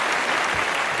 Enjoy.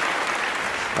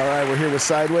 All right, we're here with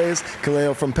Cydeways,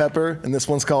 Kaleo from Pepper, and this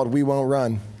one's called "We Won't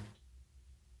Run."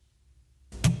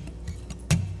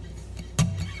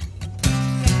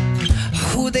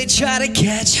 Who they try to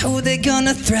catch, who they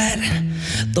gonna threat?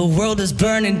 The world is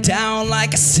burning down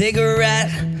like a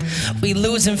cigarette. We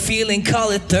losing feeling,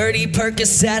 call it 30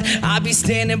 Percocet. I be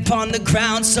standing upon the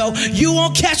ground, so you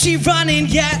won't catch me running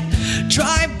yet.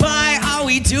 Drive by, all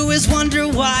we do is wonder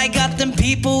why. Got them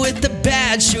people with the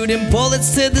badge shooting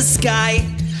bullets to the sky.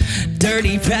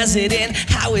 Dirty president,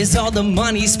 how is all the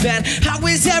money spent? How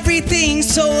is everything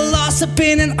so lost up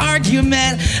in an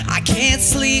argument? I can't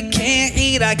sleep, can't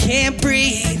eat, I can't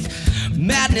breathe.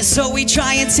 Madness, so we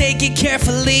try and take it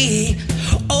carefully.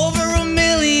 Over 1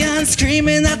 million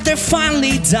screaming that they're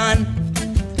finally done.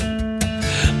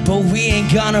 But we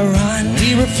ain't gonna run.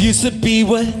 We refuse to be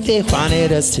what they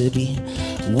wanted us to be.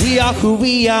 We are who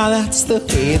we are, that's the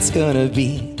way it's gonna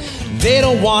be. They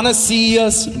don't wanna see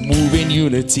us move in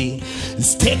unity.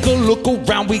 Let's take a look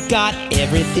around, we got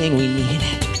everything we need.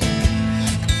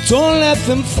 Don't let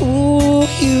them fool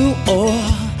you or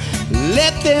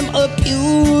let them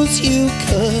abuse you,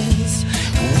 'cause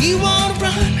we won't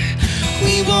run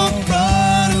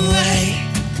away.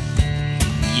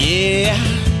 Yeah,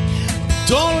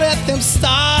 don't let them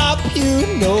stop you,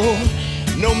 no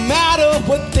matter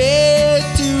what they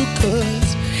do,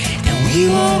 'cause and we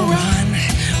won't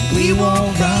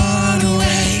run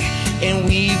away, and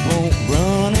we won't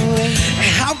run away.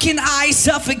 How can I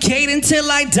suffocate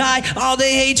until I die? All the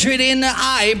hatred in the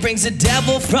eye brings the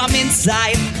devil from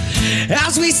inside.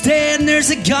 As we stand, there's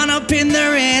a gun up in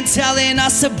their hand telling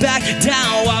us to back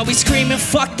down while we screaming,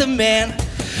 fuck the man.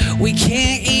 We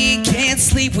can't eat, can't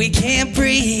sleep, we can't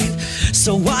breathe.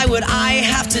 So why would I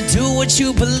have to do what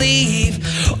you believe?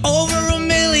 Over 1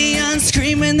 million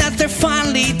screaming that they're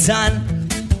finally done.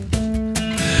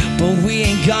 But we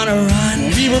ain't gonna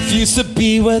run. We refuse to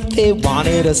be what they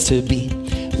wanted us to be.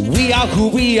 We are who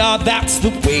we are, that's the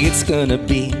way it's gonna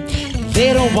be.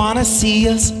 They don't wanna see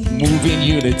us move in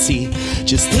unity.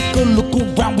 Just take a look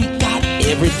around, we got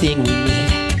everything we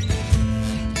need.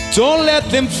 Don't let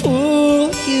them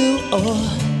fool you or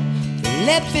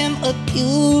let them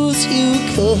abuse you,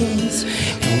 'cause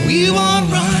we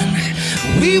won't run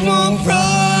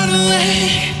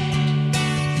away.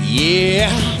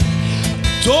 Yeah,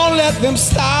 don't let them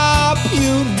stop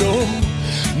you,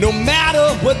 no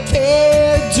matter what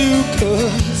they do,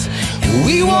 'cause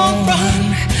we won't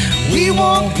run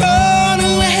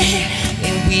away,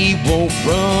 and we won't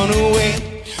run away.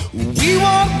 We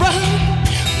won't run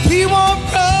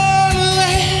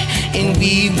away, and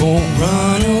we won't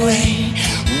run away.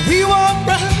 We won't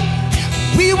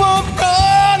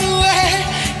run away,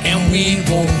 and we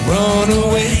won't run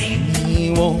away. We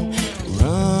won't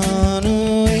run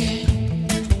away.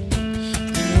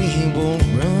 We won't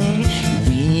run.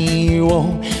 We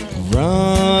won't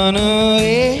run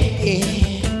away.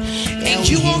 And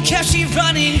you won't catch me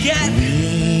running yet.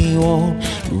 We won't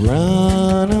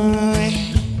run away.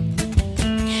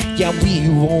 Yeah, we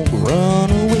won't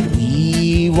run away.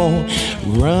 We won't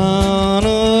run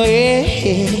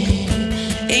away.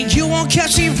 And you won't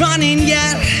catch me running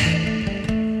yet.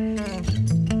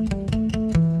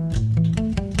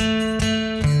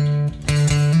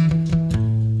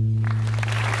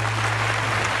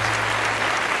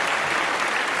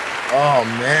 Oh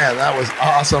man, that was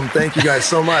awesome. Thank you guys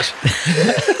so much.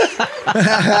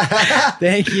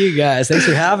 Thank you guys. Thanks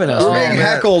for having us. We're being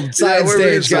heckled side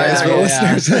stage, guys, for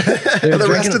listeners. For the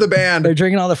rest of the band. They're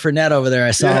drinking all the Fernet over there.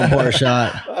 I saw them pour a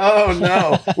shot. Oh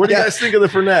no. What do you guys think of the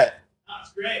Fernet?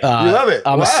 You love it.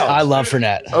 I love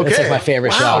Fernet. Okay. It's like my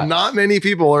favorite shot. Not many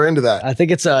people are into that. I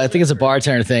think it's a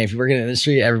bartender thing. If you work in the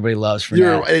industry, everybody loves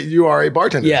Fernet. You are a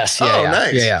bartender. Yes. Yeah, oh, yeah.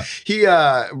 nice. Yeah. He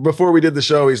before we did the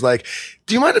show, he's like,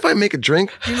 "Do you mind if I make a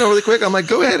drink? Really quick." I'm like,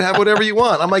 "Go ahead, have whatever you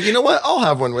want." I'm like, "You know what? I'll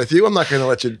have one with you. I'm not going to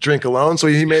let you drink alone." So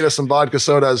he made us some vodka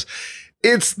sodas.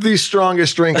 It's the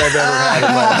strongest drink I've ever had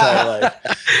in my entire life.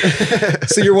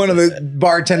 So you're one of the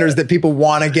bartenders that people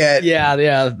want to get.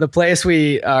 Yeah. The place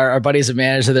our buddies have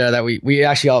managed there that we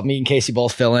actually all, me and Casey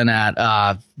both fill in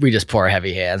at, we just pour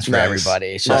heavy hands for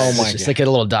everybody. It's just like a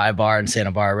little dive bar in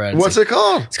Santa Barbara. What's it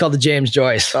called? It's called the James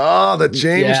Joyce. Oh, the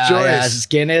James Joyce. Yeah, it's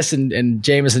Guinness and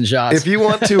Jameson shots. If you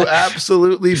want to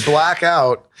absolutely black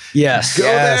out, go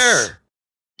there.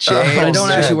 But I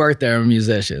don't actually work there. I'm a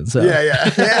musician. So.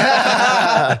 Yeah.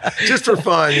 Just for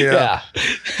fun, Yeah.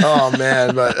 Oh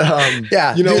man, but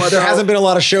you know what? There hasn't been a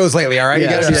lot of shows lately. All right, you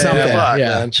got to do something.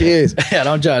 Man. Jeez. Yeah,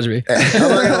 don't judge me. I'm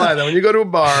not gonna lie though. When you go to a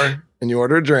bar and you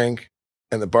order a drink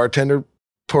and the bartender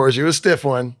pours you a stiff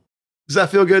one, does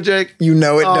that feel good, Jake? You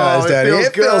know it does, Daddy.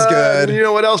 It feels good. And you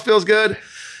know what else feels good?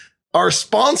 Our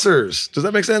sponsors. Does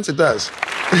that make sense? It does.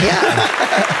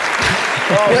 Yeah.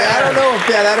 I don't know if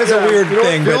that is a weird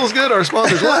thing. What feels good? Our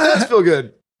sponsors. What does feel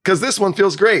good? Because this one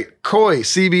feels great. Koi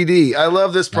CBD. I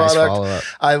love this product.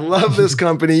 I love this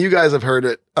company. You guys have heard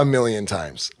it a million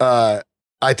times. I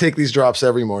take these drops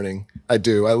every morning. I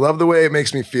do. I love the way it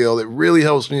makes me feel. It really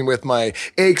helps me with my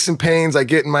aches and pains I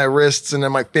get in my wrists and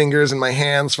in my fingers and my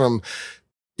hands from,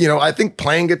 I think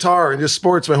playing guitar and just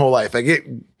sports my whole life. I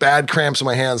get bad cramps in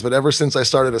my hands, but ever since I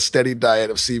started a steady diet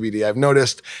of CBD, I've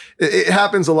noticed it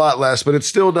happens a lot less, but it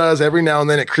still does. Every now and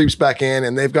then it creeps back in,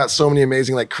 and they've got so many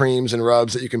amazing like creams and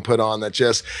rubs that you can put on that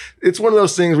it's one of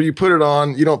those things where you put it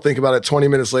on, you don't think about it 20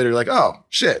 minutes later, you're like, oh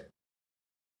shit.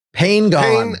 Pain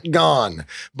gone.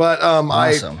 But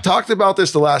awesome. I talked about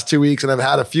this the last 2 weeks, and I've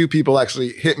had a few people actually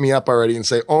hit me up already and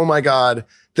say, oh my God,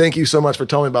 thank you so much for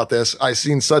telling me about this. I've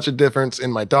seen such a difference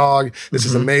in my dog. This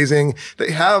is amazing.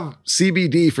 They have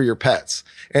CBD for your pets,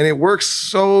 and it works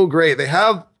so great. They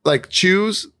have like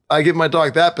chews. I give my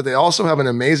dog that, but they also have an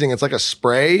amazing, it's like a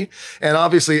spray. And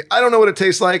obviously, I don't know what it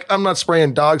tastes like. I'm not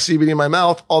spraying dog CBD in my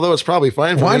mouth, although it's probably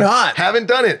fine for me. Why not? Haven't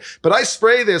done it. But I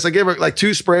spray this. I give her like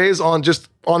 2 sprays on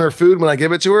her food when I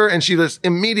give it to her, and she just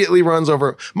immediately runs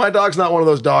over. My dog's not one of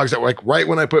those dogs that like right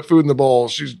when I put food in the bowl,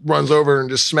 she runs over and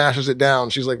just smashes it down.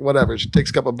 She's like, whatever. She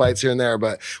takes a couple of bites here and there.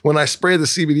 But when I spray the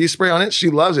CBD spray on it, she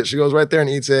loves it. She goes right there and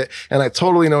eats it. And I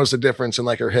totally noticed a difference in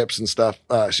like her hips and stuff.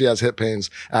 She has hip pains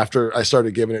after I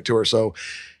started giving it to her. So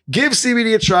give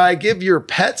CBD a try. Give your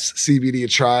pets CBD a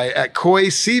try at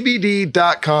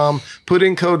koicbd.com. Put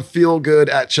in code FEELGOOD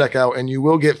at checkout, and you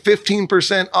will get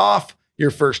 15% off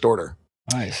your first order.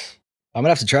 Nice. I'm gonna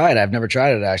have to try it. I've never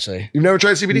tried it actually. You've never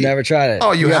tried CBD? Never tried it.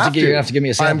 Oh, you have to. You're gonna have to give me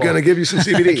a sample. I'm gonna give you some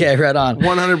CBD. Okay, right on.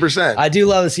 100%. I do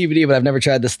love the CBD, but I've never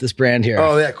tried this brand here.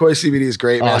 Oh yeah, Koi CBD is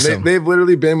great, man. Awesome. They've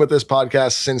literally been with this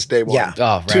podcast since day one. Yeah.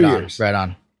 Oh, right 2 on. years. Right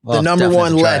on. The number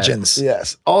one legends.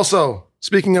 Yes. Also,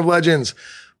 speaking of legends,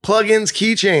 plugins,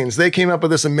 keychains, they came up with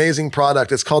this amazing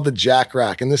product. It's called the Jack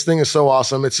Rack. And this thing is so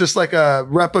awesome. It's just like a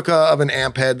replica of an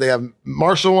amp head. They have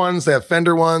Marshall ones, they have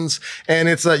Fender ones, and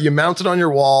it's you mount it on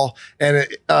your wall, and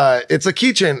it's a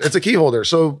keychain. It's a key holder.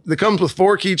 So it comes with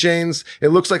 4 keychains. It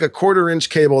looks like a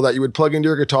 1/4-inch cable that you would plug into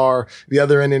your guitar, the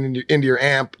other end into your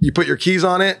amp. You put your keys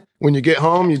on it. When you get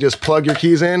home, you just plug your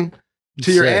keys in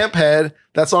to your amp head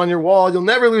that's on your wall. You'll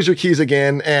never lose your keys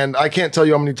again. And I can't tell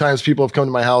you how many times people have come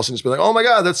to my house and just be like, oh my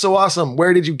God, that's so awesome.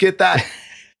 Where did you get that?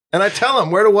 And I tell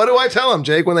them, what do I tell them,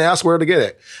 Jake, when they ask where to get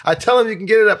it? I tell them you can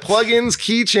get it at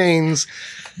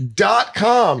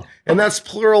pluginskeychains.com. And that's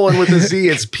plural and with a Z.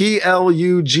 It's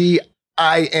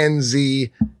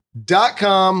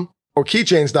pluginz.com or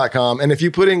keychains.com. And if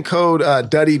you put in code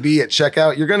DuddyB at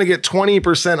checkout, you're going to get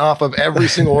 20% off of every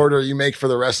single order you make for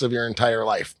the rest of your entire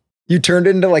life. You turned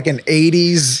into like an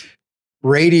 80s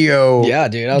radio. Yeah,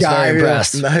 dude. I was very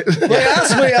impressed. They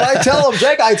ask me, and I tell them,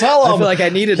 Jake, I feel like I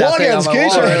needed that thing on my wall.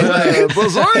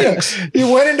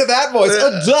 You went into that voice,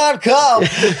 .com,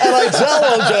 and I tell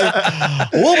them, Jake,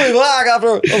 we'll be back after.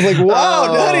 I was like,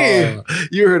 wow, Duddy.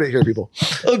 You heard it here, people.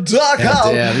 .com.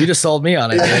 Damn, you just sold me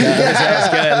on it. That was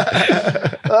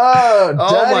good. Oh,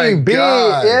 Duddy my B.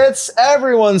 God. It's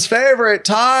everyone's favorite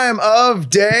time of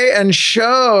day and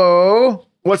show.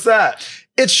 What's that?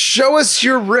 It's Show Us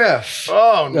Your Riff.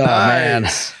 Oh,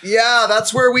 nice. Man. Yeah,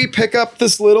 that's where we pick up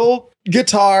this little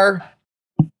guitar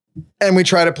and we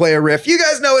try to play a riff. You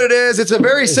guys know what it is. It's a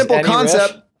very simple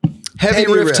concept. Heavy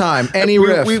riff time. Any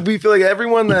riff. We feel like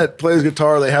everyone that plays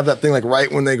guitar, they have that thing like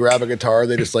right when they grab a guitar,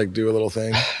 they just like do a little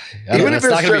thing. Even if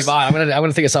it's not gonna be mine, I'm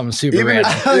gonna think of something super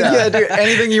random. Yeah, dude,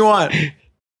 anything you want.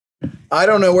 I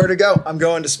don't know where to go. I'm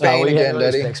going to Spain again,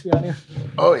 Duddy.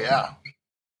 Oh yeah.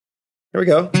 Here we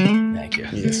go. Thank you.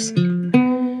 Yes.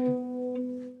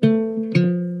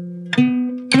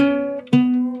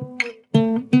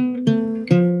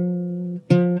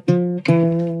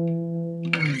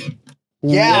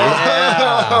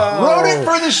 Yeah. Wrote it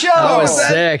for the show. That was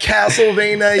sick.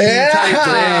 Castlevania Yeah. type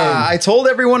thing. I told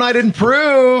everyone I'd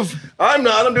improve. I'm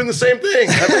not. I'm doing the same thing.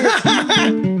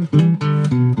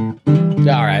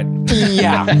 All right.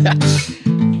 Yeah.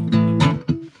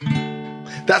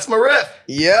 That's my riff.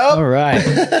 Yep. All right.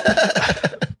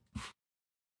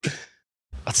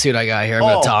 Let's see what I got here. I'm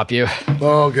gonna top you.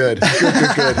 Oh, good.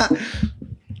 Good.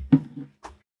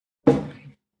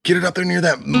 Get it up there near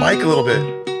that mic a little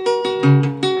bit.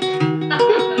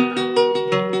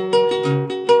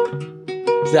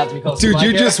 Does that have to be close to Dude, the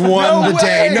you mic just here? won No the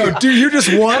day. way. No, dude, you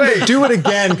just won. Do it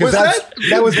again because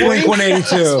that was Blink 182.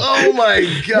 Oh my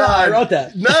god! No, I wrote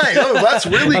that. Nice. Oh, that's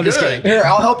really I'm good. just kidding. Here,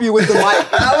 I'll help you with the mic.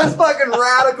 That was fucking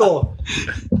radical.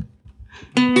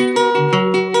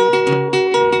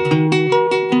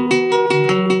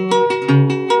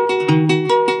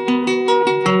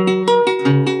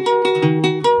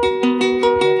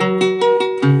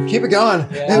 Keep it going.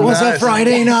 Yeah. It was a Nice.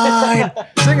 Friday night.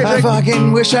 Sing it, I Jake.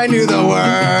 fucking wish I knew the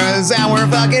words, and we're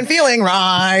fucking feeling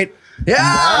right. Yeah,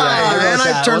 I wrote and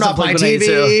I that. turned It off my wasn't TV.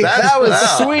 Blink-182. That was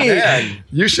Wow, sweet. Man,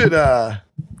 you should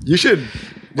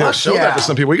Fuck show yeah. that to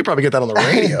some people. We could probably get that on the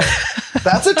radio.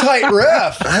 That's a tight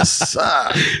riff. That's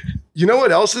you know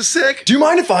what else is sick? Do you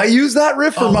mind if I use that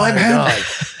riff for my band? God.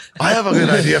 I have a good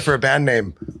idea for a band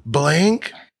name.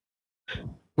 Blank.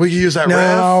 We can use that riff.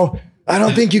 No, I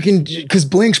don't think you can, because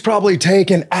Blink's probably take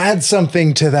and add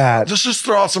something to that. Let's just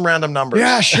throw out some random numbers.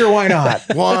 Yeah, sure, why not?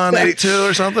 182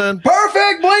 or something.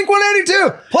 Perfect, Blink 182.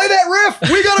 Play that riff.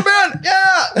 We got a band.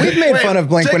 Yeah, we've made fun of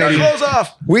Blink Take our 182. clothes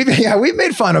off. We've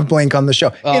made fun of Blink on the show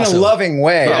in a Awesome. loving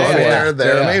way. Oh, yeah.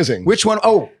 they're Yeah. amazing. Which one?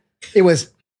 Oh, it was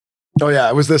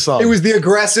It was this song. the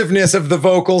aggressiveness of the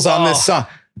vocals on this song.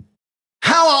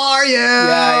 How are you?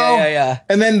 Yeah.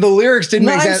 And then the lyrics didn't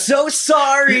make I'm sense. so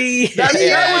sorry. that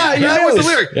was the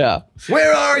lyric. Yeah.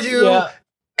 Where are you? Yeah.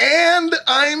 And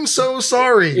I'm so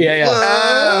sorry.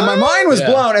 Yeah. My mind was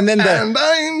blown, and then And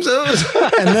I'm so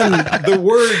sorry. and then the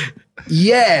word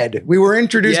yed. We were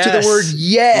introduced to the Yes. word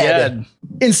yed. Yed.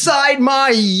 Inside my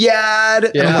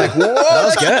yad. And I'm like, whoa, That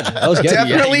was good. That was good.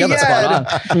 Definitely you got that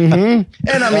spot on.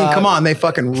 And I mean, come on, they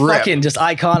fucking rip. Fucking just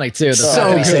iconic too. The So fact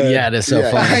that he said good. yeah, it is so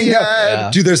Yeah. funny. Yeah.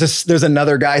 Dude, there's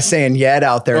another guy saying yed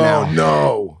out there Oh now.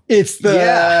 no. It's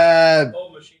the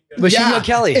Machine Yeah. Gun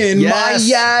Kelly. In my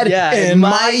yad. Yeah. In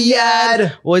my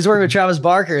yad. Well, he's working with Travis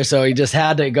Barker, so he just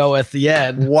had to go with the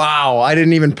Yed. Wow, I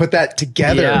didn't even put that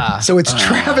together. Yeah. So it's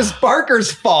Travis Barker's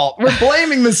fault. We're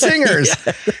blaming the singers.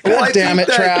 Well, I God damn it,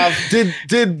 think that- Trav.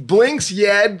 Did Blink's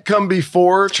Yed come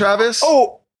before Travis?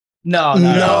 Oh, No,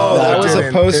 that was a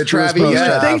didn't. post It was Travis. post- I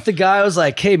Yeah. think the guy was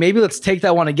like, "Hey, maybe let's take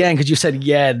that one again because you said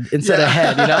Yed instead of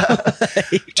head." You know,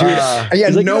 Yeah,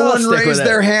 He's like, no "No, one stick with raised it."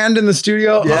 their hand in the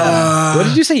studio. What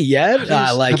did you say? Yed? I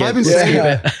like have I it. been Let's saying keep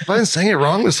it? it. Have I been saying it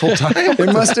wrong this whole time?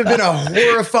 It must have been a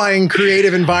horrifying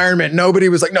creative environment. Nobody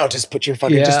was like, no, just put your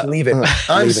fucking, Yeah. just leave it.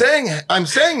 I'm Leave it.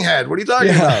 saying head. What are you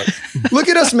talking about? Look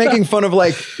at us making fun of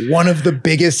like one of the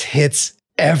biggest hits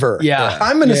ever. Yeah.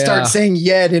 I'm going to Yeah. start saying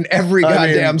yed in every I mean,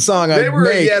 goddamn song I They were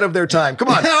make. a Yed of their time. Come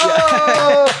on.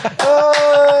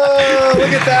 Oh, look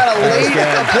at that. A late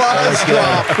applause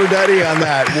drop for Duddy on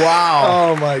that.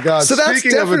 Wow. Oh my God. So that's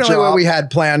Speaking of a definitely what drop, we had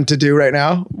planned to do right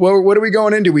now. What are we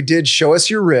going into? We did show us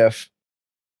your riff.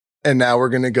 And now we're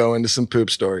going to go into some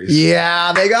poop stories.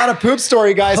 Yeah, they got a poop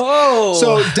story, guys. Oh.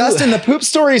 So Dustin, the poop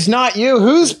story is not you.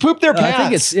 Who's pooped their pants? I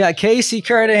think it's Casey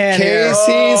Carnahan. here.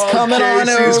 Casey's coming on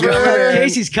Casey's over. coming in.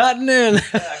 Casey's cutting in.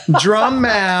 Drum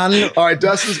man. All right,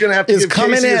 Dustin's going to have to Is give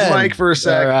coming Casey his in. mic for a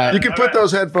sec. All right. You can put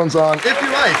those headphones on if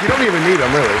you like. You don't even need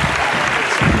them, really.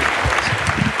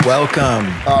 Welcome.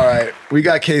 All right. We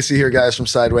got Casey here, guys, from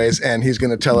Cydeways, and he's going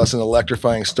to tell us an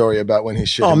electrifying story about when he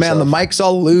shit Oh man, the himself. mic's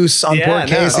all loose on poor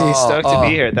Casey. Stoked to be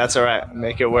here. That's all right.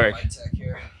 Make it work.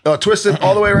 Oh, twist it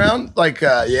all the way around? Like,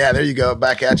 yeah, there you go.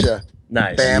 Back at you.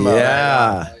 Nice. Bam.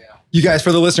 Yeah. You guys,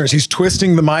 for the listeners, he's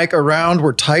twisting the mic around.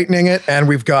 We're tightening it, and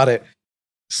we've got it.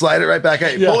 Slide it right back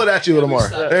at you. Pull it at you a little more.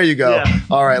 There you go. Yeah.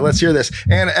 All right, let's hear this.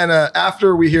 And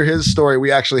after we hear his story,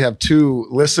 we actually have two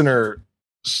listener.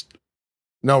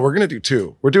 No, we're gonna do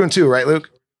two. We're doing two, right,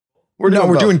 Luke? We're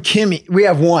both. doing Kimmy. We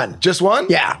have one. Just one.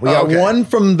 Yeah, we Oh, got okay. one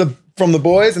from from the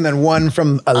boys and then one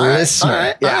from a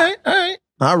listener.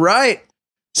 All right.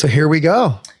 So here we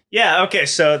go. Yeah. Okay.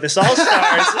 So this all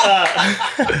starts.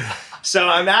 So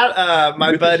I'm at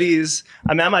my buddy's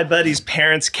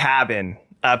parents' cabin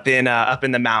up in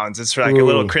the mountains. It's for like a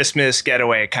little Christmas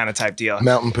getaway kind of type deal.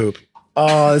 Mountain poop.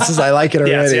 Oh, I like it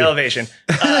already. Yeah, it's the elevation.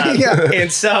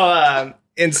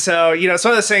 And so, you know, it's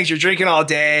one of those things, you're drinking all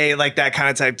day, like that kind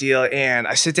of type deal. And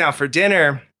I sit down for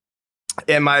dinner,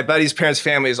 and my buddy's parents'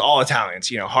 family is all Italians,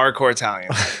 you know, hardcore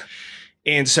Italians.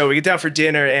 And so we get down for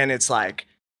dinner, and it's like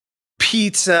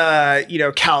pizza, you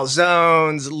know,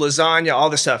 calzones, lasagna, all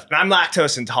this stuff. And I'm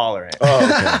lactose intolerant. Oh,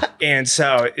 okay. And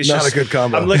so it's not a good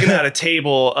combo. I'm looking at a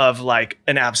table of like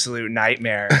an absolute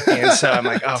nightmare. And so I'm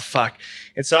like, oh, fuck.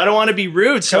 And so I don't want to be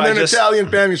rude. So an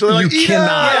Italian family. So they're like, you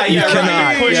cannot. You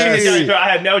cannot. Pushing it down your throat. I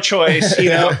had no choice, you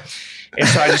know. And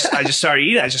so I just started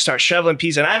eating. I just started shoveling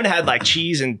pizza. And I haven't had like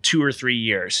cheese in 2 or 3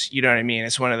 years. You know what I mean?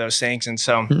 It's one of those things. And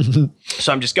so,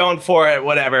 so I'm just going for it,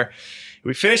 whatever.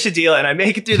 We finish the deal and I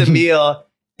make it through the meal.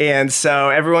 And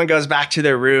so everyone goes back to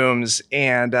their rooms,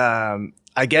 and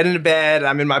I get into bed.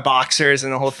 I'm in my boxers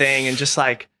and the whole thing. And just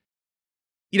like,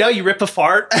 you know, you rip a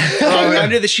fart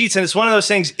under the sheets. And it's one of those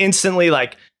things instantly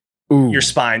like, your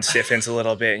spine stiffens a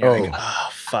little bit. And you're like, oh,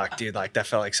 fuck, dude. Like that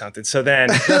felt like something. So then,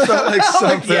 that felt like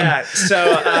something. Yeah.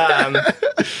 So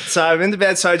I'm in the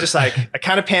bed. So I just like, I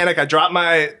kind of panic. I drop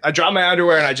my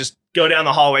underwear and I just go down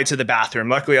the hallway to the bathroom.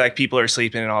 Luckily, like people are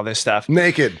sleeping and all this stuff.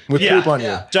 Naked with poop on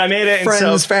you. So I made it.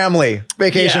 Friends, family,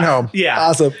 vacation home. Yeah.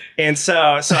 Awesome. And so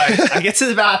I get to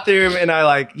the bathroom and I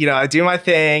like, you know, I do my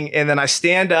thing, and then I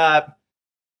stand up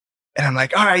and I'm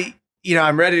like, all right, you know,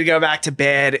 I'm ready to go back to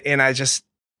bed. And I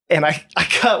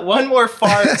cut one more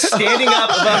fart standing up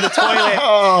above the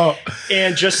toilet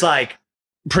and just like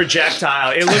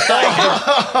projectile. It looked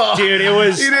like, dude, it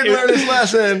was. He didn't learn his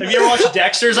lesson. Have you ever watched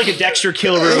Dexter? It's like a Dexter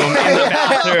kill room in the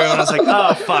bathroom. And I was like,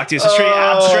 oh, fuck, dude. It's a straight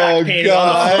abstract painting on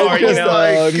the floor, you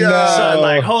know? So I'm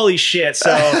like, holy shit.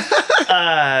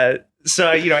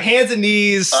 So, you know, hands and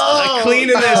knees, like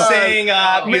cleaning this thing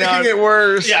up. You making it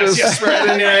worse. Yes.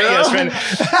 Spreading it.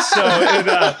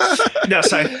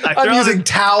 So, I I'm using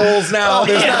towels now.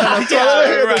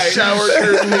 Right. Shower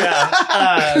curtain.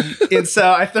 And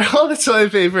so I throw all the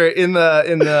toilet paper in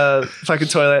the fucking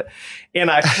toilet,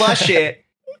 and I flush it,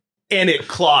 and it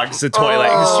clogs the toilet.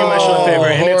 It's too much toilet paper.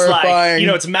 And it's like, you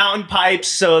know, it's mountain pipes,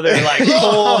 so they're like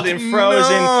cold and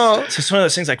frozen. No. So it's one of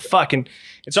those things like fucking.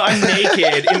 And so I'm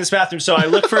naked in this bathroom. So I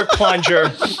look for a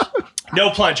plunger.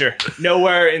 No plunger.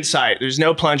 Nowhere in sight. There's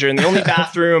no plunger. And the only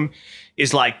bathroom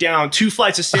is like down 2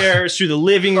 flights of stairs through the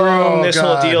living room,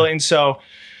 whole deal. And so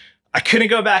I couldn't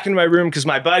go back into my room because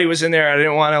my buddy was in there. I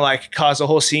didn't want to like cause a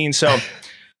whole scene. So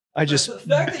I just. The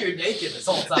fact that you're naked this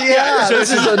whole time. Yeah, so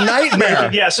this is a nightmare.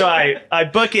 Yeah. So I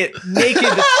book it naked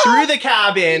through the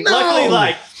cabin. No. Luckily,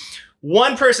 like.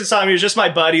 One person saw me. It was just my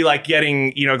buddy, like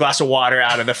getting, you know, a glass of water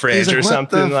out of the fridge or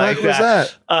something like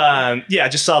that. Yeah,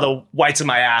 just saw the whites of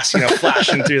my ass, you know,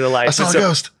 flashing through the lights. I saw a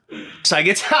ghost. So I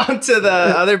get down to the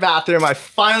other bathroom. I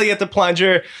finally get the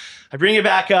plunger. I bring it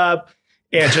back up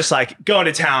and just like going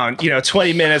to town, you know,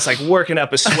 20 minutes, like working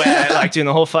up a sweat, like doing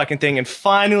the whole fucking thing. And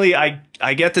finally, I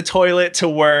get the toilet to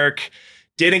work.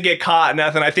 Didn't get caught,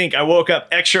 nothing. I think I woke up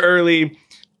extra early,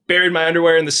 buried my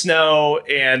underwear in the snow,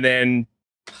 and then.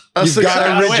 You've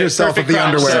got to rid yourself of the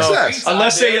underwear. So,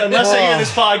 unless they hear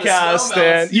this podcast,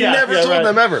 then you never told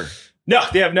them ever. No,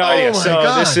 they have no idea. So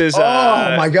God. This is. Oh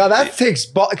my God, that takes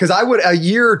because I would a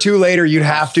year or two later you'd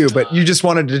have to, but you just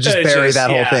wanted to just bury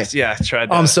that whole thing. Yeah, tried.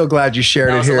 I'm so glad you shared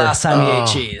it here. That was the last time you ate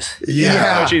cheese.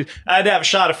 Yeah, I had to have a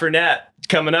shot of Fernet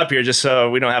coming up here just so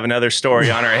we don't have another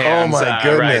story on our hands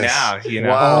right now. You know?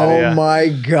 Wow. Oh my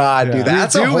God, dude.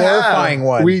 That's a horrifying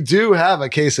one. We do have a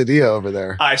quesadilla over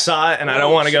there. I saw it and I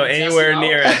don't want to go anywhere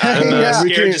near it. I'm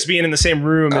scared just being in the same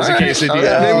room as a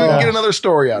quesadilla. Maybe we can get another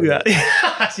story out of it.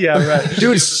 Yeah, right.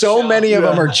 Dude, so many of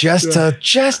them are just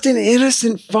an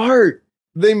innocent fart.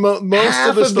 Most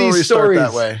of the stories start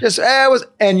that way.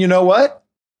 And you know what?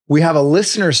 We have a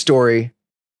listener story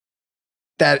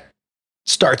that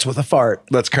starts with a fart.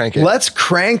 Let's crank it. Let's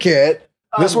crank it.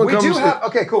 This one comes.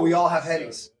 Okay, cool. We all have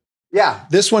headies. Yeah,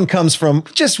 this one comes from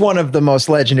just one of the most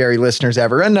legendary listeners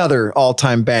ever. Another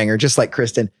all-time banger, just like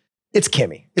Kristen. It's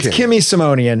Kimmy. It's Kimmy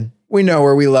Simonian. We know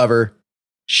her. We love her.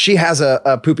 She has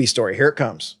a poopy story. Here it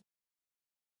comes.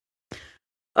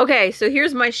 Okay, so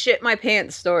here's my shit my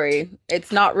pants story.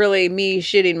 It's not really me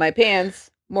shitting my pants.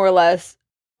 More or less,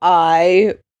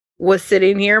 I was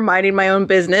sitting here minding my own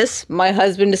business. My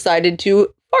husband decided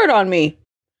to fart on me.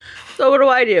 So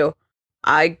what do?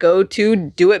 I go to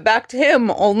do it back to him,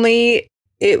 only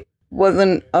it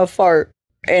wasn't a fart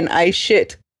and I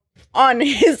shit on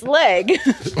his leg.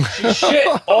 She shit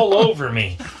all over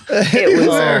me. It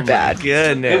was bad.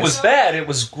 Goodness. It was bad. It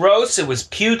was gross. It was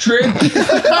putrid.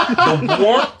 The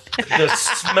warmth, the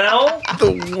smell.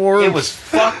 The warmth. It was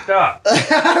fucked up.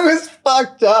 I was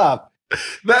fucked up.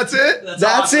 That's it?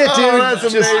 That's it, dude. Oh,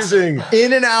 that's amazing.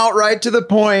 In and out, right to the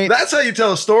point. That's how you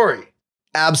tell a story.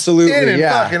 Absolutely, In and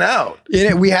yeah. fucking out. In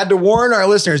it, we had to warn our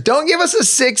listeners, don't give us a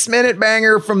 6-minute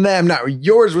banger from them. No,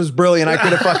 yours was brilliant. I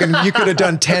could have you could have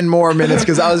done 10 more minutes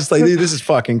because I was just like, dude, this is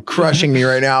fucking crushing me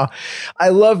right now. I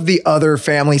love the other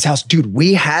family's house. Dude,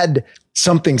 we had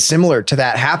something similar to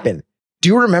that happen. Do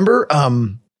you remember?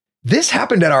 This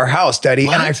happened at our house, Duddy,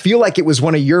 and I feel like it was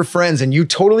one of your friends, and you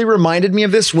totally reminded me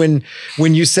of this when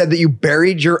you said that you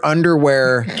buried your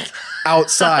underwear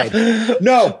outside.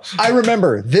 No, I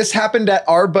remember. This happened at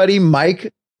our buddy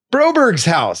Mike Broberg's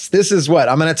house. This is what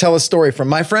I'm going to tell a story from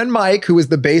my friend Mike, who was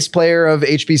the bass player of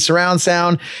HB Surround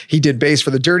Sound. He did bass for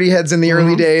the Dirty Heads in the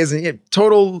early days, and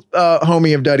total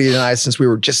homie of Duddy and I since we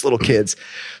were just little kids.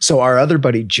 So our other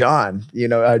buddy John,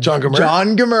 John Gamer.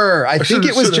 John Gamer. I think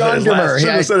it was John Gamer. Should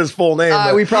have said his full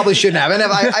name. We probably shouldn't have. And if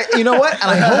I you know what? And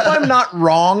I hope I'm not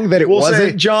wrong that it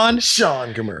wasn't John.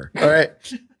 Sean Gamer. All right.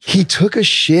 He took a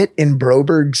shit in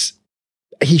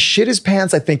he shit his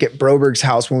pants, I think, at Broberg's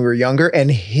house when we were younger and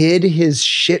hid his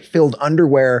shit-filled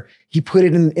underwear. He put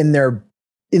it in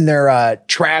their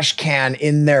trash can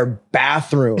in their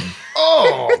bathroom.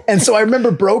 Oh. And so I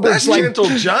remember Broberg's That's Gentle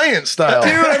Giant style.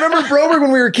 Dude, I remember Broberg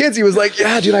when we were kids. He was like,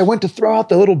 yeah, dude, I went to throw out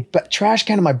the little trash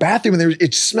can in my bathroom and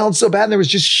it smelled so bad and there was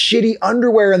just shitty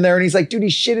underwear in there. And he's like, dude,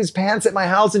 he shit his pants at my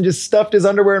house and just stuffed his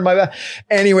underwear in my bath.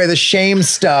 Anyway, the shame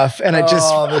stuff. And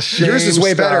yours is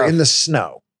way better in the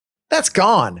snow. That's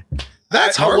gone.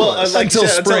 That's harmless. Until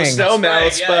spring. Snow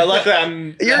melts, but luckily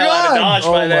I'm You're out of gone. Dodge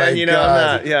by then.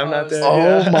 I'm not there.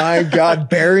 Oh my God.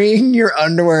 Burying your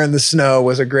underwear in the snow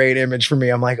was a great image for me.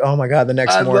 I'm like, oh my God, the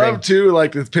next morning. I love too,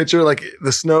 like the picture, like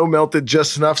the snow melted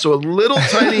just enough. So a little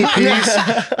tiny piece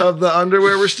of the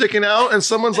underwear was sticking out. And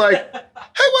someone's like,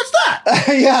 hey, what's that?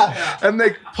 Yeah. And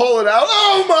they pull it out.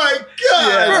 Oh my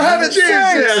God. For heaven's sake.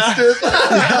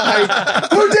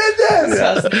 Who did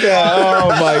this? Yeah. Oh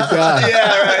my God.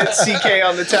 Yeah, right. CK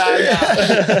on the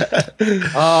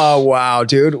tag. Oh, wow,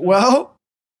 dude. Well,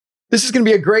 this is going to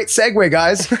be a great segue,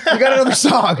 guys. We got another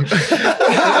song.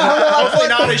 Hopefully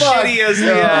not as shitty as the...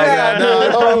 No, I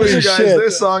promise you guys, shit.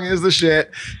 this song is the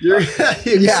shit. You can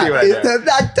see right there.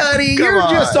 Duddy, Come you're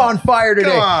on. just on fire today.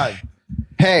 Come on.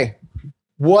 Hey,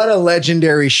 what a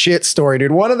legendary shit story,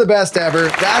 dude. One of the best ever.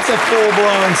 That's a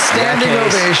full-blown standing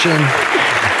ovation.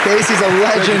 Casey's a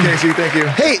legend. Thank you, Casey. Thank you.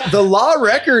 Hey, the Law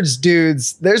Records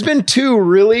dudes, there's been 2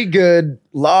 really good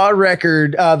Law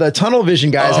Record. The Tunnel Vision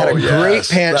guys had a great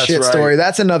pants shit story.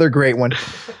 That's another great one.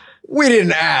 We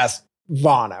didn't ask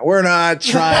Vonna. We're not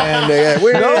trying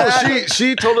to.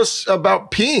 She told us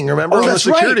about peeing. Remember? Oh, on that's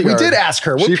the security right. guard. We did ask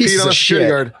her. What She pieces peed on of the security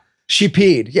shit? guard. She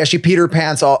peed. Yeah, she peed her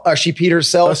pants all. She peed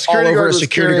herself all over a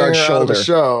security guard's shoulder.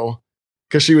 Show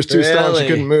because she was too stoned, she Really?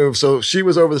 couldn't move. So she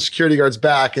was over the security guard's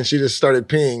back, and she just started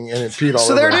peeing, and it peed all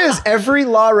So over. there it is. Every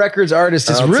Law Records artist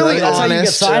is I'll really tell That's how you get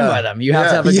honest. signed by them. You have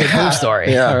to have a good proof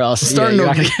story, or else Starting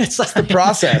you're to- not gonna get signed. the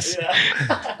process.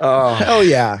 Oh. Hell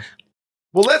yeah.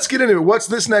 Well, let's get into it. What's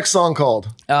this next song called?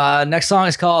 Next song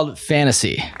is called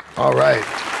Fantasy. All right,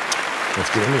 let's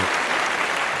get into it.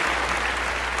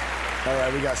 All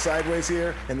right, we got Cydeways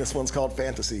here, and this one's called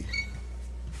Fantasy.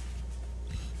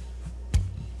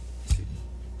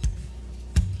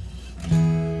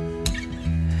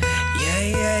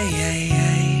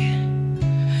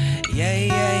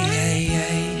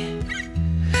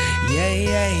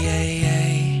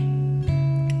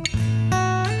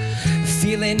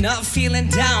 Feeling up, feeling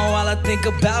down while I think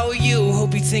about you.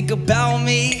 Hope you think about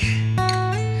me.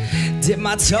 Dip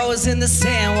my toes in the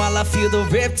sand while I feel the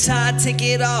riptide take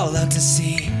it all out to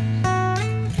sea.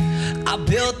 I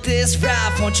built this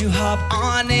raft, won't you hop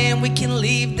on in? We can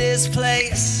leave this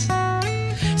place.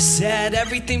 Set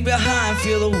everything behind,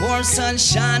 feel the warm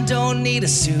sunshine, don't need a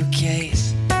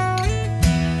suitcase.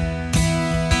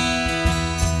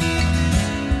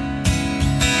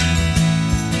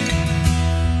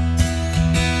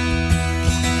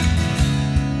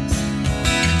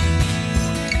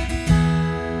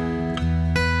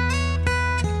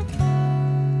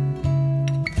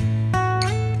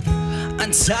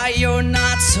 Untie your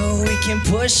knot so we can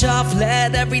push off,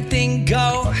 let everything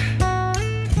go.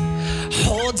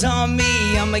 Hold on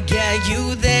me, I'ma get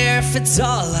you there if it's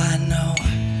all I know.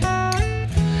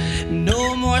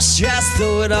 No more stress,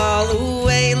 throw it all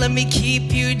away, let me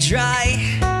keep you dry.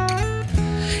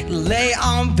 Lay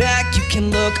on back, you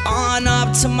can look on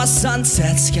up to my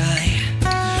sunset sky.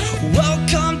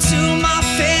 Welcome to my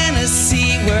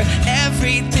fantasy where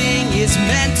everything is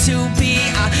meant to be.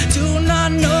 I do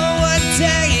not know what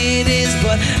day it is,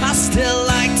 but I still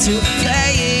like to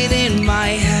play it in my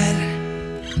head.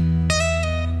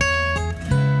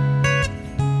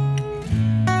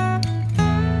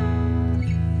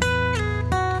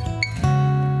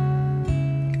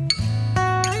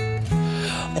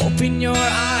 Open your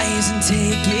eyes and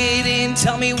take it in.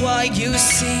 Tell me what you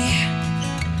see.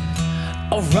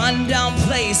 A rundown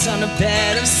place on a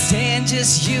bed of sand,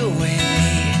 just you and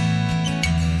me.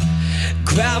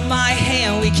 Grab my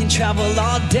hand, we can travel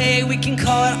all day, we can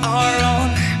call it our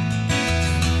own.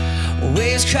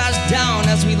 Waves crash down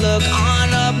as we look on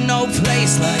up, no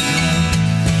place like home.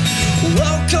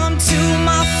 Welcome to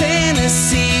my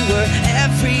fantasy where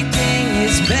everything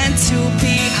is meant to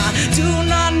be. I do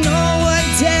not know what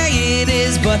day it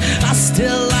is, but I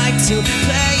still like to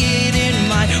play it in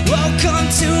my. Welcome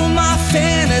to my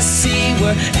fantasy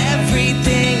where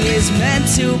everything is meant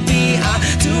to be. I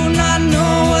do not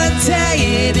know what day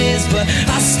it is, but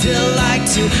I still like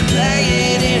to play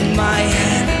it in my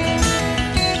head.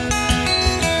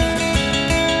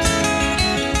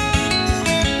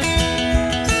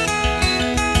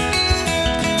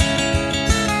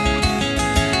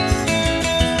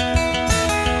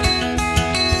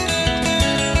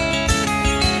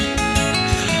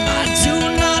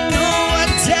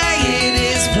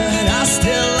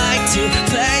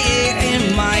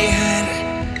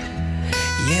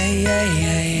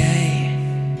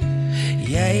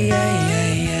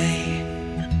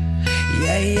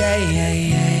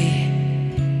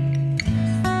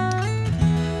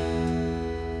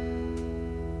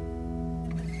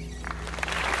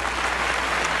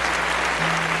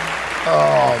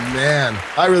 Oh man,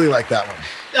 I really like that one.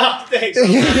 Oh, thanks. I'm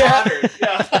honored.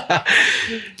 Yeah.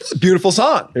 It's a beautiful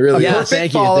song. It really Yeah, is.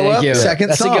 thank you. follow-up, Thank you. second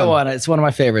That's song. a good one. It's one of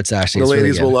my favorites, actually. The It's really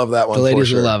ladies good. will love that one. The ladies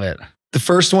for will sure. love it. The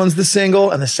first one's the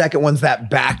single, and the second one's that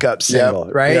backup single,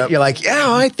 right? Yep. You're like,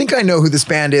 yeah, I think I know who this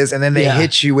band is, and then they Yeah.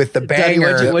 hit you with the Duddy,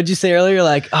 banger. what'd you say earlier? You're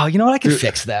like, oh, you know what? I could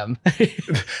fix them.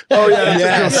 Oh yeah,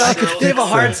 Yes. yeah. They have a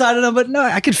hard side of them, but no,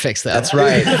 I could fix them. That's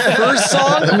right. First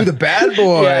song, ooh, the bad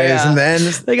boys, Yeah. and then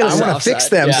They got a I want to soft fix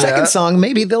side. them. Yeah. Second song,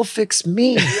 maybe they'll fix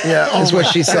me. Yeah, is what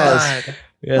she says.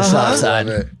 Yeah, soft side.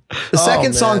 Love it. The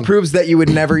second song man. proves that you would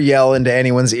never yell into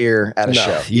anyone's ear at a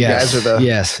show. You Yes. guys are the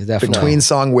yes, definitely. between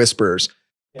song whisperers.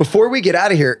 Before we get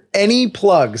out of here, any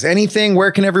plugs, anything? Where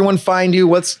can everyone find you?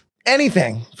 What's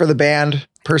anything for the band?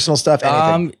 Personal stuff,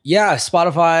 anything? Yeah,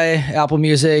 Spotify, Apple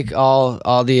Music, all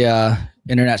the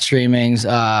internet streamings,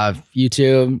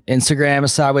 YouTube, Instagram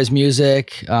is Cydeways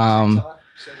Music.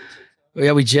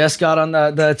 Yeah, we just got on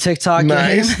the TikTok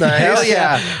Nice, game. nice. Hell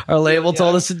yeah. Our label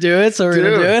told us to do it, so we're Dude,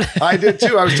 gonna do it. I did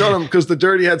too. I was telling them because the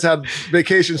Dirty Heads had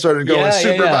vacation started going Yeah,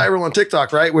 super yeah. viral on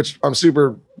TikTok, right? Which I'm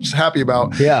super happy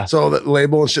about. Yeah. So the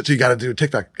label and shit, so you got to do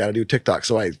TikTok.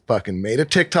 So I fucking made a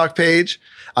TikTok page.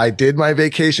 I did my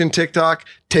vacation TikTok,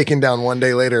 taken down one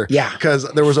day later. Yeah. Because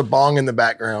there was a bong in the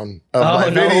background of my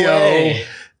no video. way.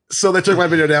 So they took my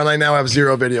video down. I now have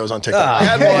 0 videos on TikTok. Oh. I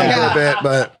had one for a bit,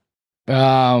 but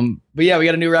But yeah, we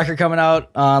got a new record coming out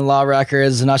on Law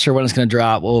Records. I'm not sure when it's going to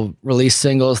drop. We'll release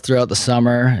singles throughout the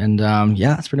summer, and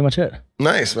yeah, that's pretty much it.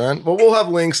 nice, man. Well, we'll have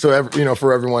links to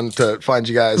for everyone to find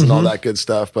you guys and all that good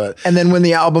stuff. But And then when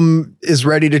the album is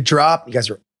ready to drop, you guys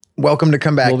are welcome to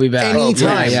come back. We'll be back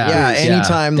anytime. Yeah,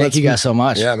 anytime. Thank you guys so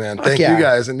much. yeah, man. Fuck Thank yeah. you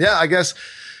guys. And yeah, I guess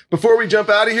before we jump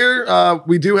out of here,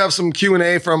 we do have some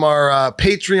Q&A from our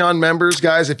Patreon members.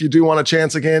 Guys, if you do want a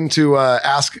chance again to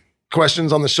ask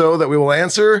questions on the show that we will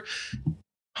answer,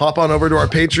 hop on over to our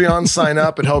Patreon, sign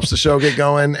up. It helps the show get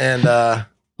going, and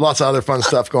lots of other fun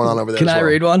stuff going on over there. Can as I well.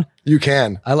 read one? You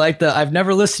can. I like I've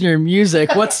never listened to your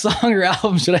music. What song or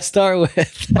album should I start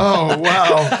with? Oh,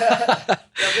 wow.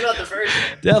 Definitely not the first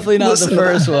one. Definitely not Listen the to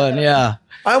first one. Yeah.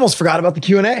 I alst forgot about the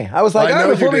Q&A. I was like, I all know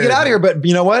right, before you we get did. out of here, but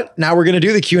you know what? Now we're going to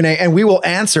do the Q&A, and we will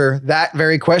answer that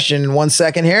very question in 1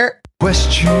 second here.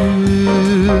 Questions.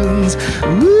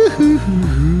 Woo-hoo-hoo.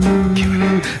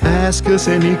 Ask us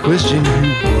any question you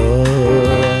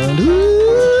want. Ooh.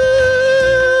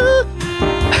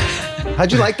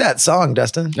 How'd you like that song,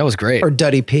 Dustin? That was great. Or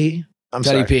Duddy P? I'm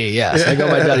Duddy sorry. P. Yes. I go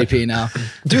by Duddy P now.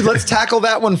 Dude, let's tackle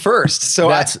that one first. So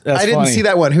That's I didn't funny. see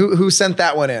that one. Who sent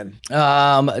that one in?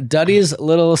 Duddy's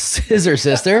little scissor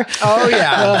sister. Oh,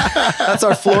 yeah. That's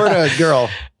our Florida girl.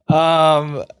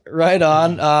 Right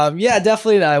on. Yeah,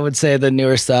 definitely. I would say the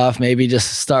newer stuff. Maybe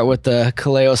just start with the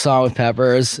Kaleo song with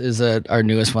Peppers is our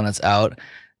newest one that's out.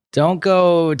 Don't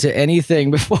go to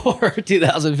anything before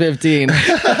 2015.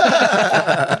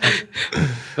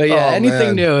 But yeah, Oh, anything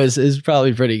man. new is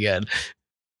probably pretty good.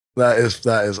 That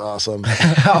is awesome.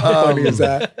 How funny is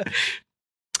that?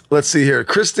 Let's see here.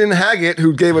 Kristen Haggett,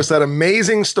 who gave us that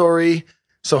amazing story.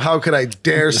 So how could I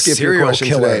dare skip your serial question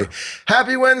killer. today?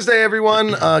 Happy Wednesday,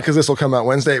 everyone, because this will come out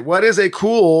Wednesday. What is a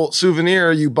cool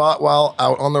souvenir you bought while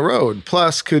out on the road?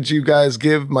 Plus, could you guys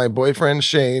give my boyfriend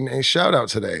Shane a shout out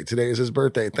today? Today is his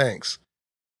birthday. Thanks.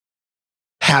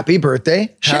 Happy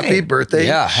birthday, Shane. Happy birthday.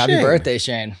 Yeah, happy Shane. birthday,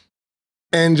 Shane.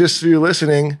 And just for you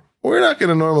listening, we're not going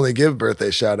to normally give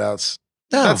birthday shout outs.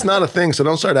 No. That's not a thing, so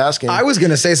don't start asking. I was going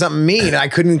to say something mean. I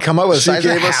couldn't come up with a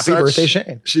happy birthday,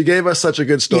 Shane. She gave us such a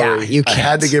good story. Yeah, you I had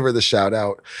can't. to give her the shout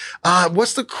out.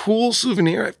 What's the cool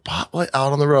souvenir I bought while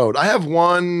out on the road? I have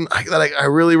one that I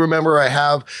really remember. I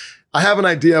have an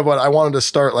idea of what I wanted to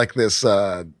start, like this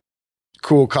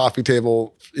cool coffee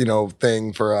table,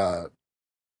 thing for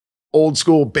old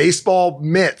school baseball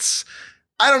mitts.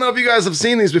 I don't know if you guys have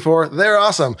seen these before. They're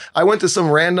awesome. I went to some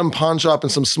random pawn shop in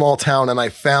some small town and I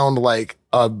found like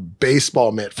a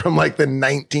baseball mitt from like the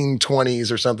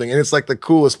 1920s or something. And it's like the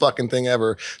coolest fucking thing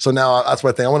ever. So now that's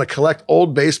my thing. I want to collect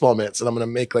old baseball mitts and I'm going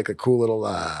to make like a cool little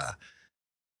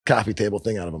coffee table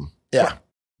thing out of them. Yeah.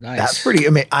 Nice. That's pretty. I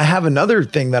mean, I have another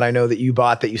thing that I know that you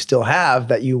bought that you still have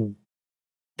the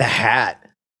hat.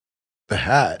 The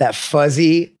hat. That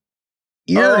fuzzy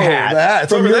ear hat. The hat.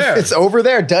 It's over there. It's over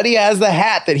there. Duddy has the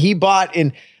hat that he bought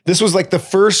in. This was like the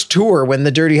first tour when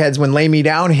the Dirty Heads, when Lay Me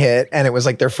Down hit, and it was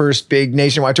like their first big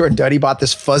nationwide tour. Duddy bought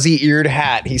this fuzzy eared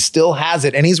hat. He still has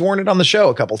it, and he's worn it on the show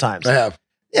a couple times. I have.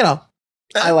 That's a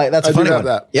I funny do have one.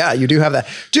 that. Yeah, you do have that,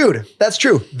 dude. That's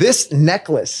true. This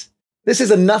necklace. This is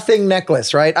a nothing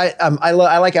necklace, right? I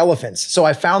like elephants, so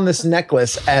I found this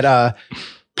necklace at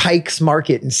Pike's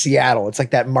Market in Seattle. It's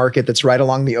like that market that's right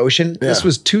along the ocean. Yeah. This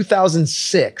was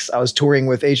 2006. I was touring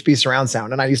with HB Surround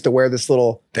Sound, and I used to wear this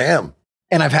little. Damn.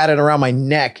 And I've had it around my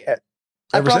neck. I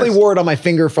Ever probably since. wore it on my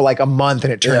finger for like a month,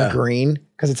 and it turned Yeah. green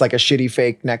because it's like a shitty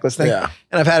fake necklace thing. Yeah.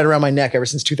 And I've had it around my neck ever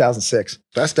since 2006.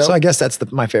 That's dope. So I guess that's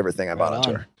my favorite thing I bought on on.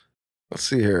 tour. Let's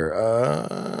see here.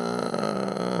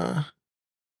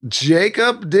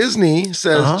 Jacob Disney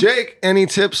says, Jake, any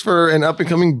tips for an up and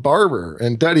coming barber?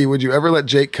 And Duddy, would you ever let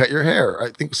Jake cut your hair? I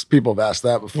think people have asked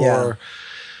that before.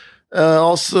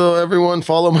 Also, everyone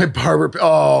follow my barber.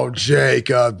 Oh,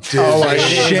 Jacob Disney.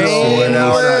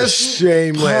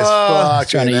 Shameless. Fuck.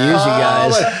 Trying to use you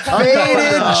guys.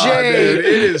 Faded Jake. Dude,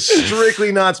 it is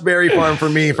strictly Knott's Berry Farm for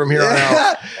me from here on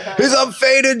out. Because I'm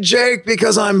faded Jake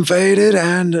because I'm faded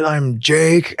and I'm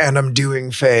Jake and I'm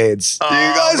doing fades. You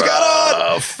guys got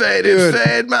on? Faded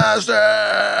Fade Master.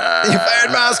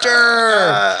 Fade Master.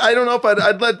 I don't know if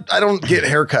I don't get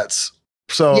haircuts.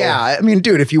 So Yeah, I mean,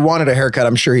 dude, if you wanted a haircut,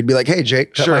 I'm sure he'd be like, "Hey,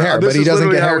 Jake, cut my hair," This but he is doesn't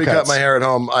literally get how we cut haircuts. my hair at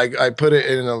home. I put it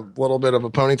in a little bit of a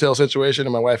ponytail situation,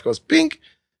 and my wife goes, "Bink,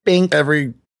 Bink.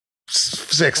 every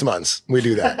 6 months. We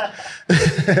do that.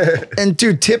 And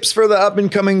dude, tips for the up and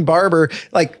coming barber.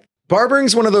 Like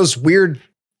barbering's one of those weird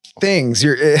things.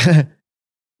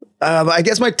 I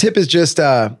guess my tip is just,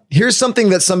 here's something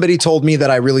that somebody told me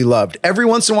that I really loved. Every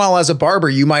once in a while as a barber,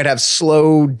 you might have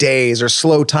slow days or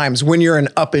slow times when you're an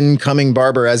up and coming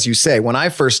barber, as you say. When I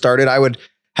first started, I would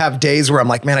have days where I'm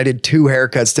like, man, I did 2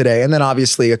 haircuts today. And then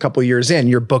obviously a couple years in,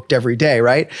 you're booked every day,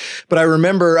 right? But I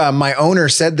remember my owner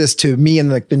said this to me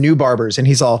and the new barbers, and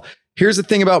he's all, here's the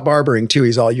thing about barbering too.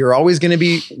 He's all, you're always going to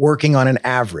be working on an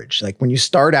average. Like when you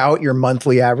start out, your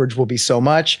monthly average will be so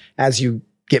much. As you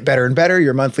get better and better,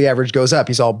 your monthly average goes up.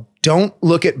 He's all, don't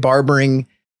look at barbering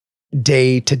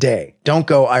day to day. Don't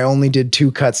go, I only did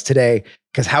 2 cuts today.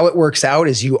 Because how it works out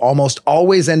is you almost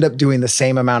always end up doing the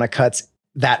same amount of cuts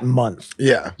that month.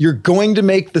 Yeah. You're going to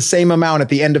make the same amount at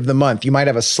the end of the month. You might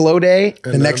have a slow day.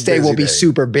 The then next a day will busy be day.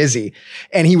 super busy.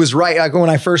 And he was right. Like when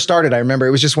I first started, I remember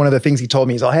it was just one of the things he told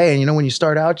me. He's all, hey, when you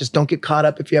start out, just don't get caught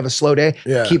up if you have a slow day.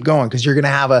 Yeah. Keep going because you're going to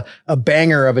have a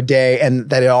banger of a day and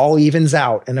that it all evens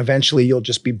out. And eventually you'll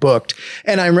just be booked.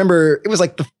 And I remember it was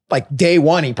like day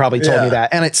 1, he probably told Yeah. me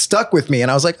that. And it stuck with me. And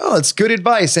I was like, oh, it's good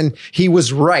advice. And he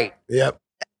was right. Yep.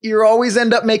 You always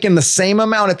end up making the same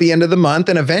amount at the end of the month.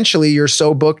 And eventually you're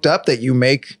so booked up that you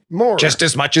make More. just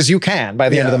as much as you can by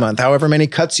the end of Yeah. the month. However many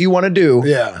cuts you want to do,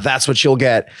 Yeah. that's what you'll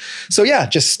get. So yeah,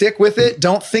 just stick with it.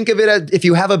 Don't think of it as if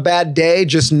you have a bad day,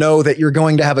 just know that you're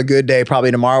going to have a good day probably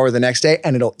tomorrow or the next day,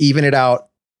 and it'll even it out.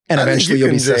 And I think eventually you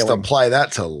you'll be can just sailing. apply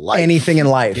that to life. Anything in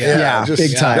life. Yeah, just-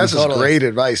 big time. That's just Totally. great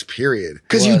advice, period.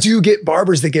 Because you do get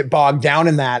barbers that get bogged down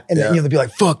in that. And then Yeah. they'll be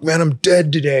like, fuck, man, I'm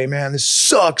dead today, man. This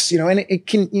sucks. And it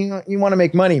can, you want to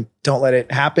make money. Don't let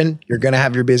it happen. You're going to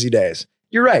have your busy days.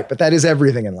 You're right. But that is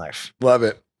everything in life. Love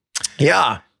it.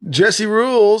 Yeah. Jesse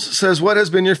Rules says, what has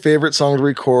been your favorite song to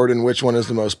record and which one is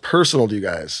the most personal to you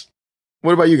guys?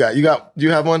 What about you guys? Do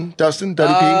you have one, Dustin?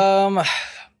 Duddy P?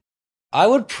 I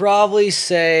would probably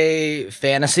say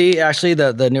Fantasy, actually,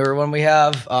 the newer one we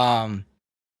have.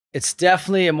 It's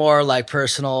definitely a more like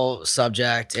personal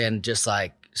subject and just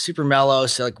like super mellow.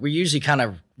 So like we usually kind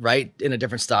of write in a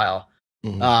different style.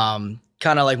 Mm-hmm.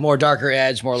 Kind of like more darker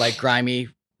edge, more like grimy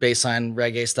bassline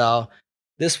reggae style.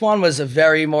 This one was a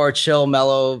very more chill,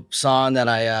 mellow song that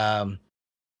I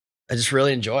just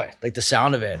really enjoy, like the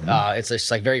sound of it. It's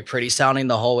just like very pretty sounding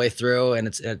the whole way through, and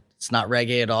it's not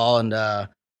reggae at all. And I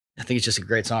think it's just a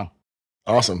great song.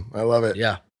 Awesome, I love it.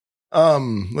 Yeah.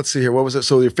 Let's see here. What was it?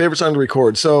 So your favorite song to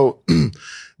record? So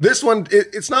this one,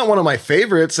 it's not one of my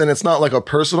favorites, and it's not like a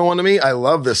personal one to me. I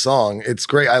love this song. It's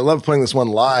great. I love playing this one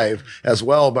live as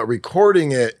well, but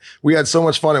recording it, we had so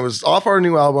much fun. It was off our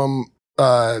new album,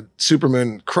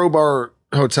 Supermoon, Crowbar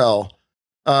Hotel.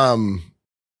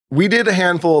 We did a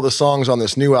handful of the songs on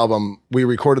this new album. We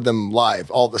recorded them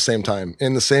live all at the same time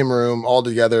in the same room, all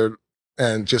together,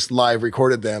 and just live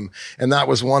recorded them. And that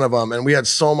was one of them. And we had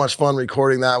so much fun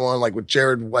recording that one, like with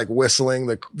Jared, like whistling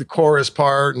the chorus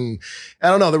part. And I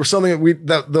don't know, there was something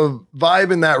the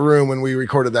vibe in that room when we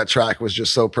recorded that track was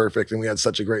just so perfect. And we had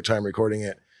such a great time recording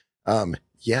it.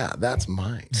 Yeah, that's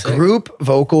mine. Group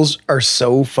vocals are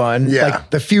so fun. Yeah.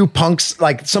 Like the few punks,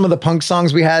 like some of the punk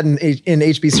songs we had in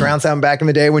HB surround sound back in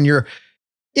the day when you're,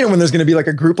 when there's going to be like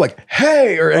a group like,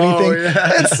 hey, or anything. Oh,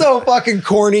 yeah. It's so fucking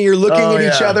corny. You're looking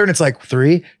at each other and it's like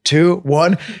 3, 2,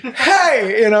 1,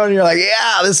 hey, and you're like,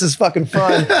 yeah, this is fucking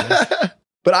fun.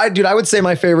 But I would say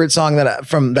my favorite song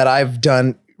that I've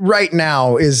done right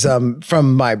now is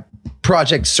from my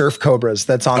project Surf Cobras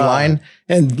that's online.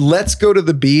 And Let's Go to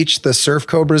the Beach, the Surf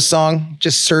Cobras song.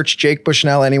 Just search Jake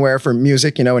Bushnell anywhere for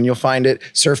music, and you'll find it.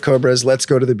 Surf Cobras, Let's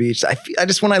Go to the Beach. I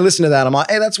just, when I listen to that, I'm like,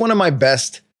 hey, that's one of my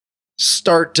best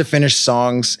start to finish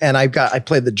songs. And I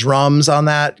played the drums on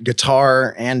that,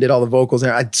 guitar, and did all the vocals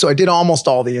there. So I did almost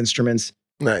all the instruments.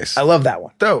 Nice. I love that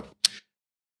one. Dope.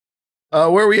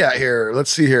 Where are we at here?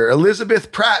 Let's see here.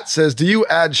 Elizabeth Pratt says, do you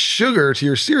add sugar to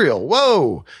your cereal?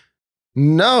 Whoa.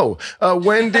 No.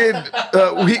 When did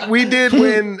we did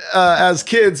when as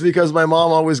kids, because my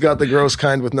mom always got the gross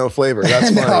kind with no flavor.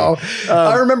 That's funny.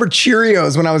 I remember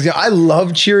Cheerios when I was young. I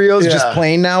love Cheerios just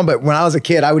plain now, but when I was a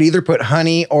kid, I would either put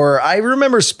honey or I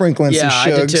remember sprinkling some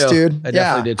sugar, dude. I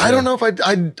definitely did too. I don't know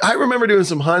if I remember doing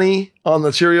some honey on the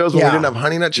Cheerios when we didn't have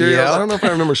Honey Nut Cheerios. Yep. I don't know if I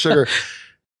remember sugar.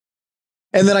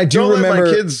 And then I do remember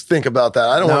let my kids think about that.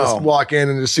 I don't want to walk in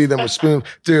and just see them with spoon.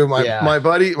 Dude,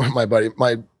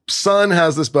 my son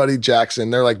has this buddy, Jackson.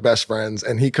 They're like best friends,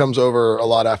 and he comes over a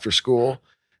lot after school.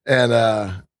 And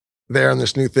they're in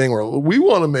this new thing where we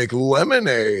want to make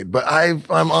lemonade. But I'm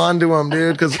on to them,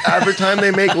 dude, because every time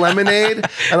they make lemonade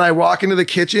and I walk into the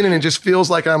kitchen and it just feels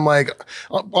like I'm like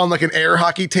on like an air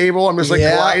hockey table. I'm just like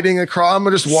gliding across. I'm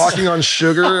just walking on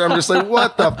sugar. I'm just like,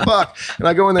 what the fuck? And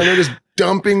I go in there and they're just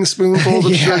dumping spoonfuls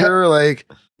of sugar. Like,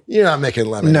 you're not making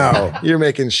lemonade. No. You're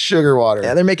making sugar water.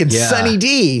 Yeah, they're making Sunny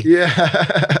D.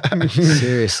 Yeah.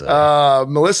 Seriously.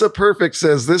 Melissa Perfect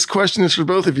says, this question is for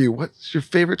both of you. What's your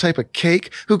favorite type of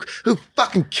cake? Who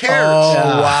fucking cares?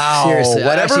 Oh, wow. Seriously.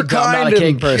 Whatever kind of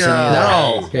cake person.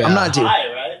 No. Yeah. I'm not, dude.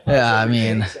 Pie, right? Yeah, I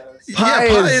mean. Pie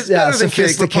is better than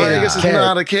cake, but pie, I guess, is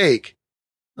not a cake.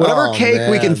 Whatever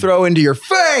cake we can throw into your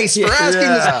face for asking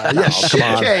this. Yeah,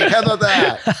 shit cake. How about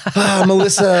that?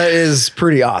 Melissa is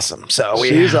pretty awesome. So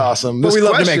she's awesome. But we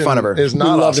love to make fun of her. Is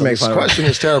not awesome. This question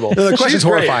is terrible. No, the question's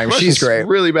horrifying. She's great.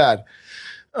 Really bad.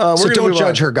 So don't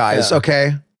judge her, guys.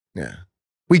 Okay. Yeah.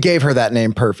 We gave her that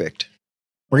name perfect.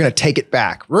 We're going to take it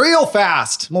back real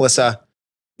fast, Melissa.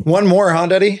 One more, huh,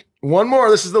 Duddy? One more.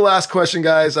 This is the last question,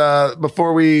 guys.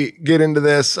 Before we get into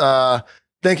this,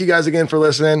 thank you guys again for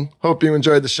listening. Hope you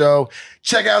enjoyed the show.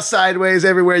 Check out Cydeways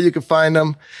everywhere you can find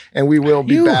them. And we will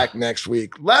be back next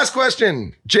week. Last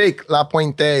question. Jake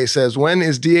Lapointe says, when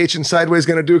is DH and Cydeways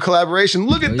going to do a collaboration?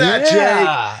 Look at that,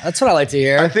 Jake. That's what I like to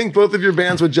hear. I think both of your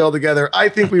bands would gel together. I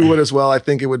think we would as well. I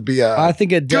think it would be I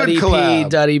think a Duddy collab. P,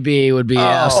 Duddy B would be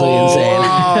absolutely insane.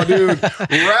 Oh, dude.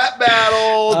 Rap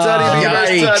battle. Duddy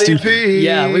B versus Duddy P.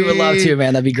 Yeah, we would love to,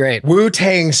 man. That'd be great.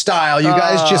 Wu-Tang style. You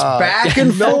guys just back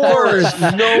and forth.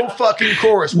 No fucking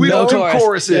chorus. We don't do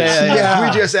choruses. Yeah. We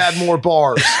just add more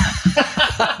bars.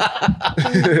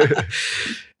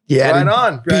 Yeah. Right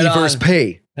on. B versus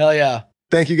P. Hell yeah.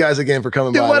 Thank you guys again for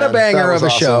coming by. What a banger of a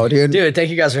show, dude. Dude, thank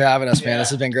you guys for having us, man. This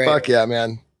has been great. Fuck yeah,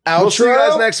 man. Outro. We'll see you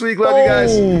guys next week. Love you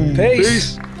guys.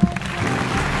 Peace.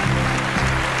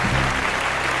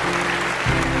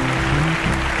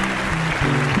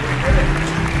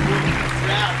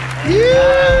 Yeah.